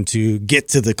of trying to get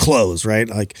to the close, right?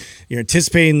 Like you're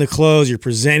anticipating the close, you're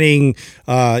presenting,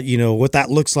 you know, what that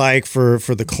looks like for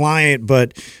the client,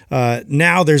 but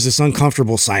now there's this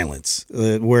uncomfortable silence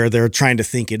where they're trying to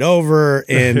think it over,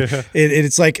 and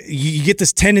it's like you get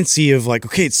this tendency of like,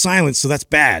 okay, it's silence, so that's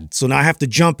bad. So now I have to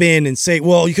jump in and say,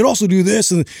 well, you could also do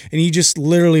this, and you just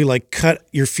literally like cut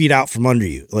your feet out from under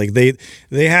you. Like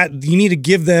you need to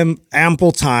give them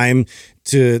ample time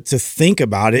to think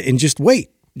about it and just wait.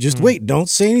 Just wait. Don't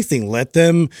say anything. Let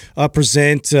them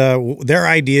present their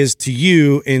ideas to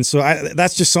you. And so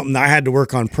that's just something that I had to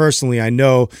work on personally. I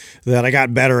know that I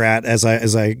got better at as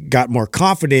I got more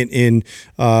confident in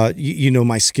you know,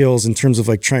 my skills in terms of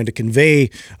like trying to convey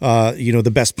you know,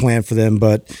 the best plan for them.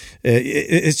 But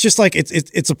it's just like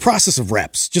it's a process of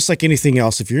reps, just like anything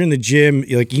else. If you're in the gym,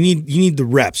 like you need the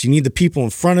reps. You need the people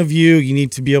in front of you. You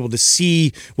need to be able to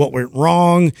see what went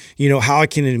wrong. You know, how I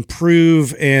can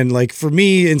improve. And like for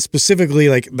me, and specifically,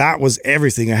 like that was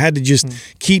everything. I had to just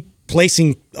keep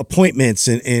placing appointments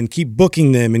and keep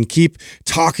booking them and keep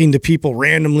talking to people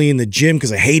randomly in the gym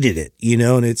because I hated it, you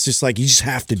know, and it's just like you just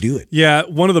have to do it. Yeah,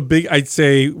 one of the big, I'd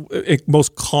say,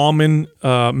 most common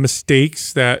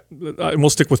mistakes that, and we'll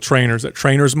stick with trainers, that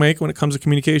trainers make when it comes to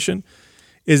communication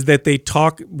is that they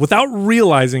talk, without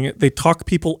realizing it, they talk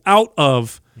people out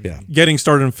of getting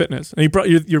started in fitness. And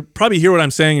you probably hear what I'm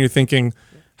saying and you're thinking,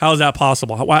 how is that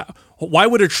possible? Why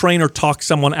would a trainer talk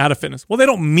someone out of fitness? Well, they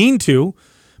don't mean to,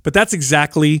 but that's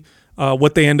exactly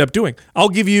what they end up doing. I'll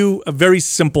give you a very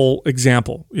simple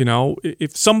example. You know,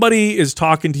 if somebody is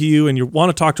talking to you and you want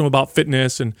to talk to them about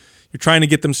fitness and you're trying to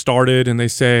get them started and they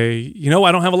say, you know,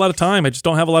 I don't have a lot of time. I just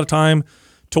don't have a lot of time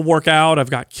to work out. I've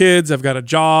got kids. I've got a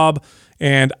job.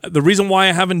 And the reason why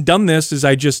I haven't done this is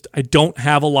I don't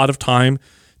have a lot of time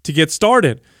to get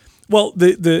started. Well,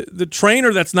 the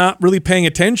trainer that's not really paying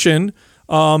attention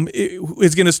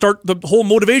is going to start the whole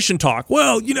motivation talk.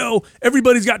 Well, you know,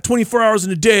 everybody's got 24 hours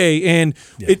in a day, and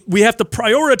we have to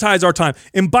prioritize our time.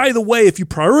 And by the way, if you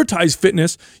prioritize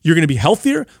fitness, you're going to be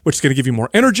healthier, which is going to give you more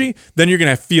energy. Then you're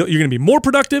going to be more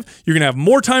productive. You're going to have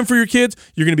more time for your kids.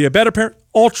 You're going to be a better parent.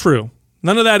 All true.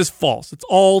 None of that is false. It's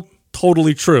all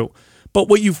totally true. But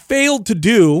what you failed to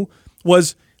do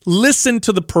was listen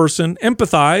to the person,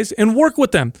 empathize, and work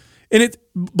with them. And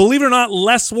believe it or not,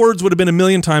 less words would have been a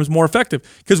million times more effective,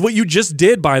 because what you just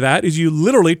did by that is you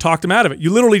literally talked them out of it. You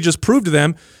literally just proved to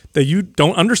them that you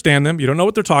don't understand them, you don't know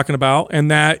what they're talking about,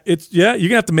 and that you're going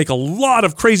to have to make a lot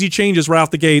of crazy changes right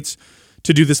out the gates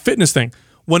to do this fitness thing.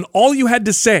 When all you had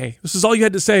to say,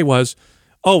 was,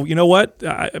 oh, you know what?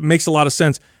 It makes a lot of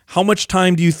sense. How much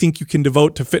time do you think you can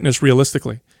devote to fitness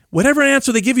realistically? Whatever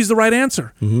answer they give you is the right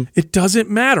answer. It doesn't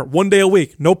matter. 1 day a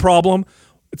week, no problem.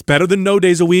 It's better than no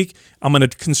days a week. I'm going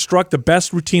to construct the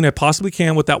best routine I possibly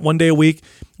can with that 1 day a week.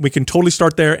 We can totally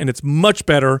start there, and it's much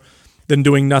better than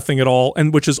doing nothing at all,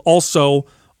 and which is also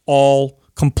all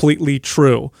completely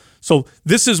true. So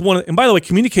this is one, and by the way,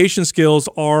 communication skills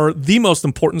are the most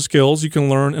important skills you can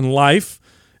learn in life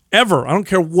ever. I don't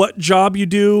care what job you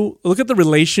do. Look at the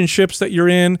relationships that you're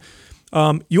in.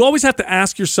 You always have to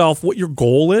ask yourself what your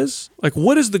goal is. Like,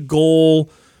 what is the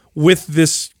goal with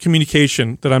this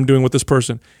communication that I'm doing with this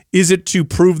person? Is it to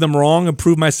prove them wrong and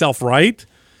prove myself right?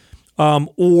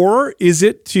 Or is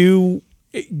it to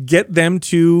get them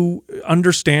to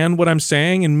understand what I'm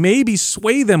saying and maybe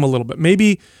sway them a little bit,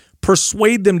 maybe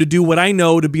persuade them to do what I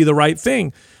know to be the right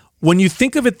thing? When you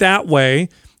think of it that way,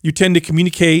 you tend to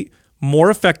communicate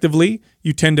more effectively.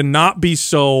 You tend to not be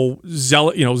so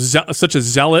such a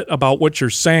zealot about what you're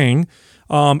saying.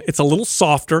 It's a little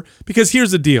softer because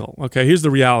here's the deal. Okay, here's the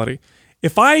reality.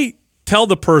 If I tell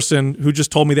the person who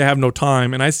just told me they have no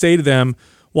time and I say to them,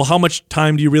 well, how much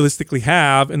time do you realistically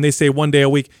have? And they say 1 day a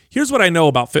week. Here's what I know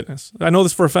about fitness. I know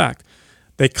this for a fact.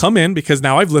 They come in because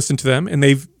now I've listened to them and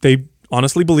they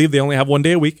honestly believe they only have 1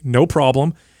 day a week. No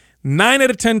problem. 9 out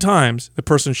of 10 times, the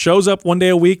person shows up 1 day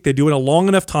a week. They do it a long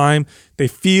enough time. They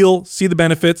see the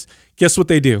benefits. Guess what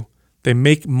they do? They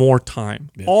make more time.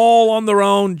 Yeah. All on their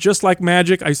own, just like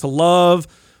magic. I used to love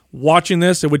watching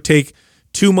this. It would take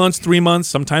 2 months, 3 months,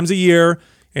 sometimes a year.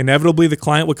 Inevitably, the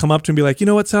client would come up to me and be like, you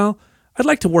know what, Sal? I'd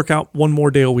like to work out 1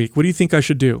 more day a week. What do you think I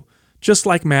should do? Just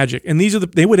like magic. And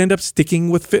they would end up sticking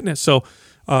with fitness. So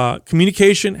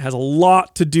communication has a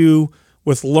lot to do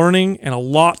with learning and a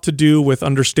lot to do with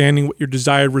understanding what your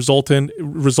desired result is.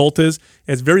 It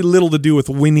has very little to do with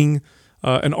winning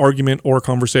an argument or a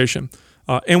conversation.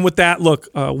 And with that, look,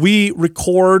 we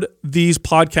record these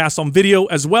podcasts on video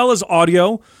as well as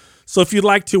audio. So if you'd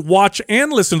like to watch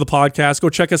and listen to the podcast, go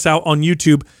check us out on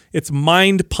YouTube. It's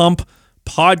Mind Pump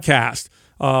Podcast.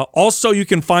 Also, you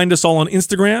can find us all on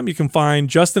Instagram. You can find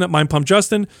Justin at Mind Pump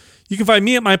Justin. You can find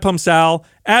me at Mind Pump Sal,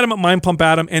 Adam at Mind Pump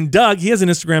Adam, and Doug, he has an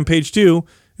Instagram page too.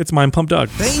 It's Mind Pump Doug.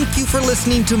 Thank you for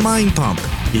listening to Mind Pump.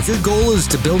 If your goal is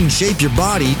to build and shape your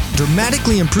body,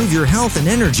 dramatically improve your health and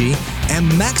energy,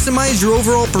 and maximize your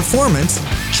overall performance,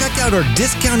 check out our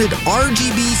discounted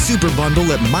RGB Super Bundle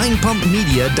at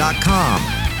mindpumpmedia.com.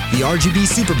 The RGB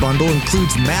Super Bundle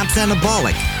includes MAPS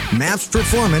Anabolic, MAPS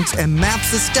Performance, and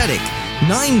MAPS Aesthetic.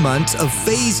 9 months of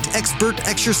phased expert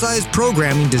exercise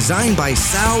programming designed by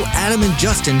Sal, Adam, and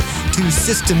Justin to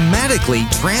systematically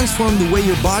transform the way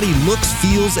your body looks,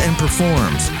 feels, and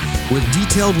performs. With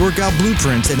detailed workout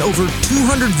blueprints and over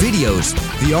 200 videos,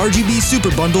 the RGB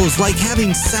Super Bundle is like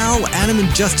having Sal, Adam,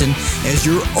 and Justin as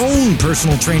your own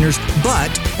personal trainers, but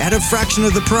at a fraction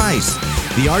of the price.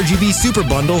 The RGB Super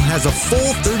Bundle has a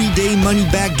full 30-day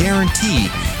money-back guarantee,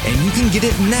 and you can get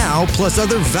it now plus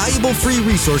other valuable free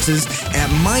resources at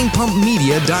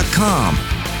mindpumpmedia.com.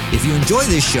 If you enjoy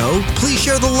this show, please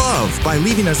share the love by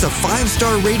leaving us a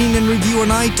 5-star rating and review on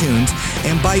iTunes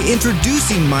and by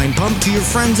introducing Mind Pump to your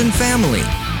friends and family.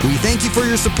 We thank you for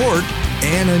your support,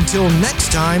 and until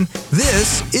next time,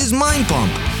 this is Mind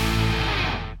Pump.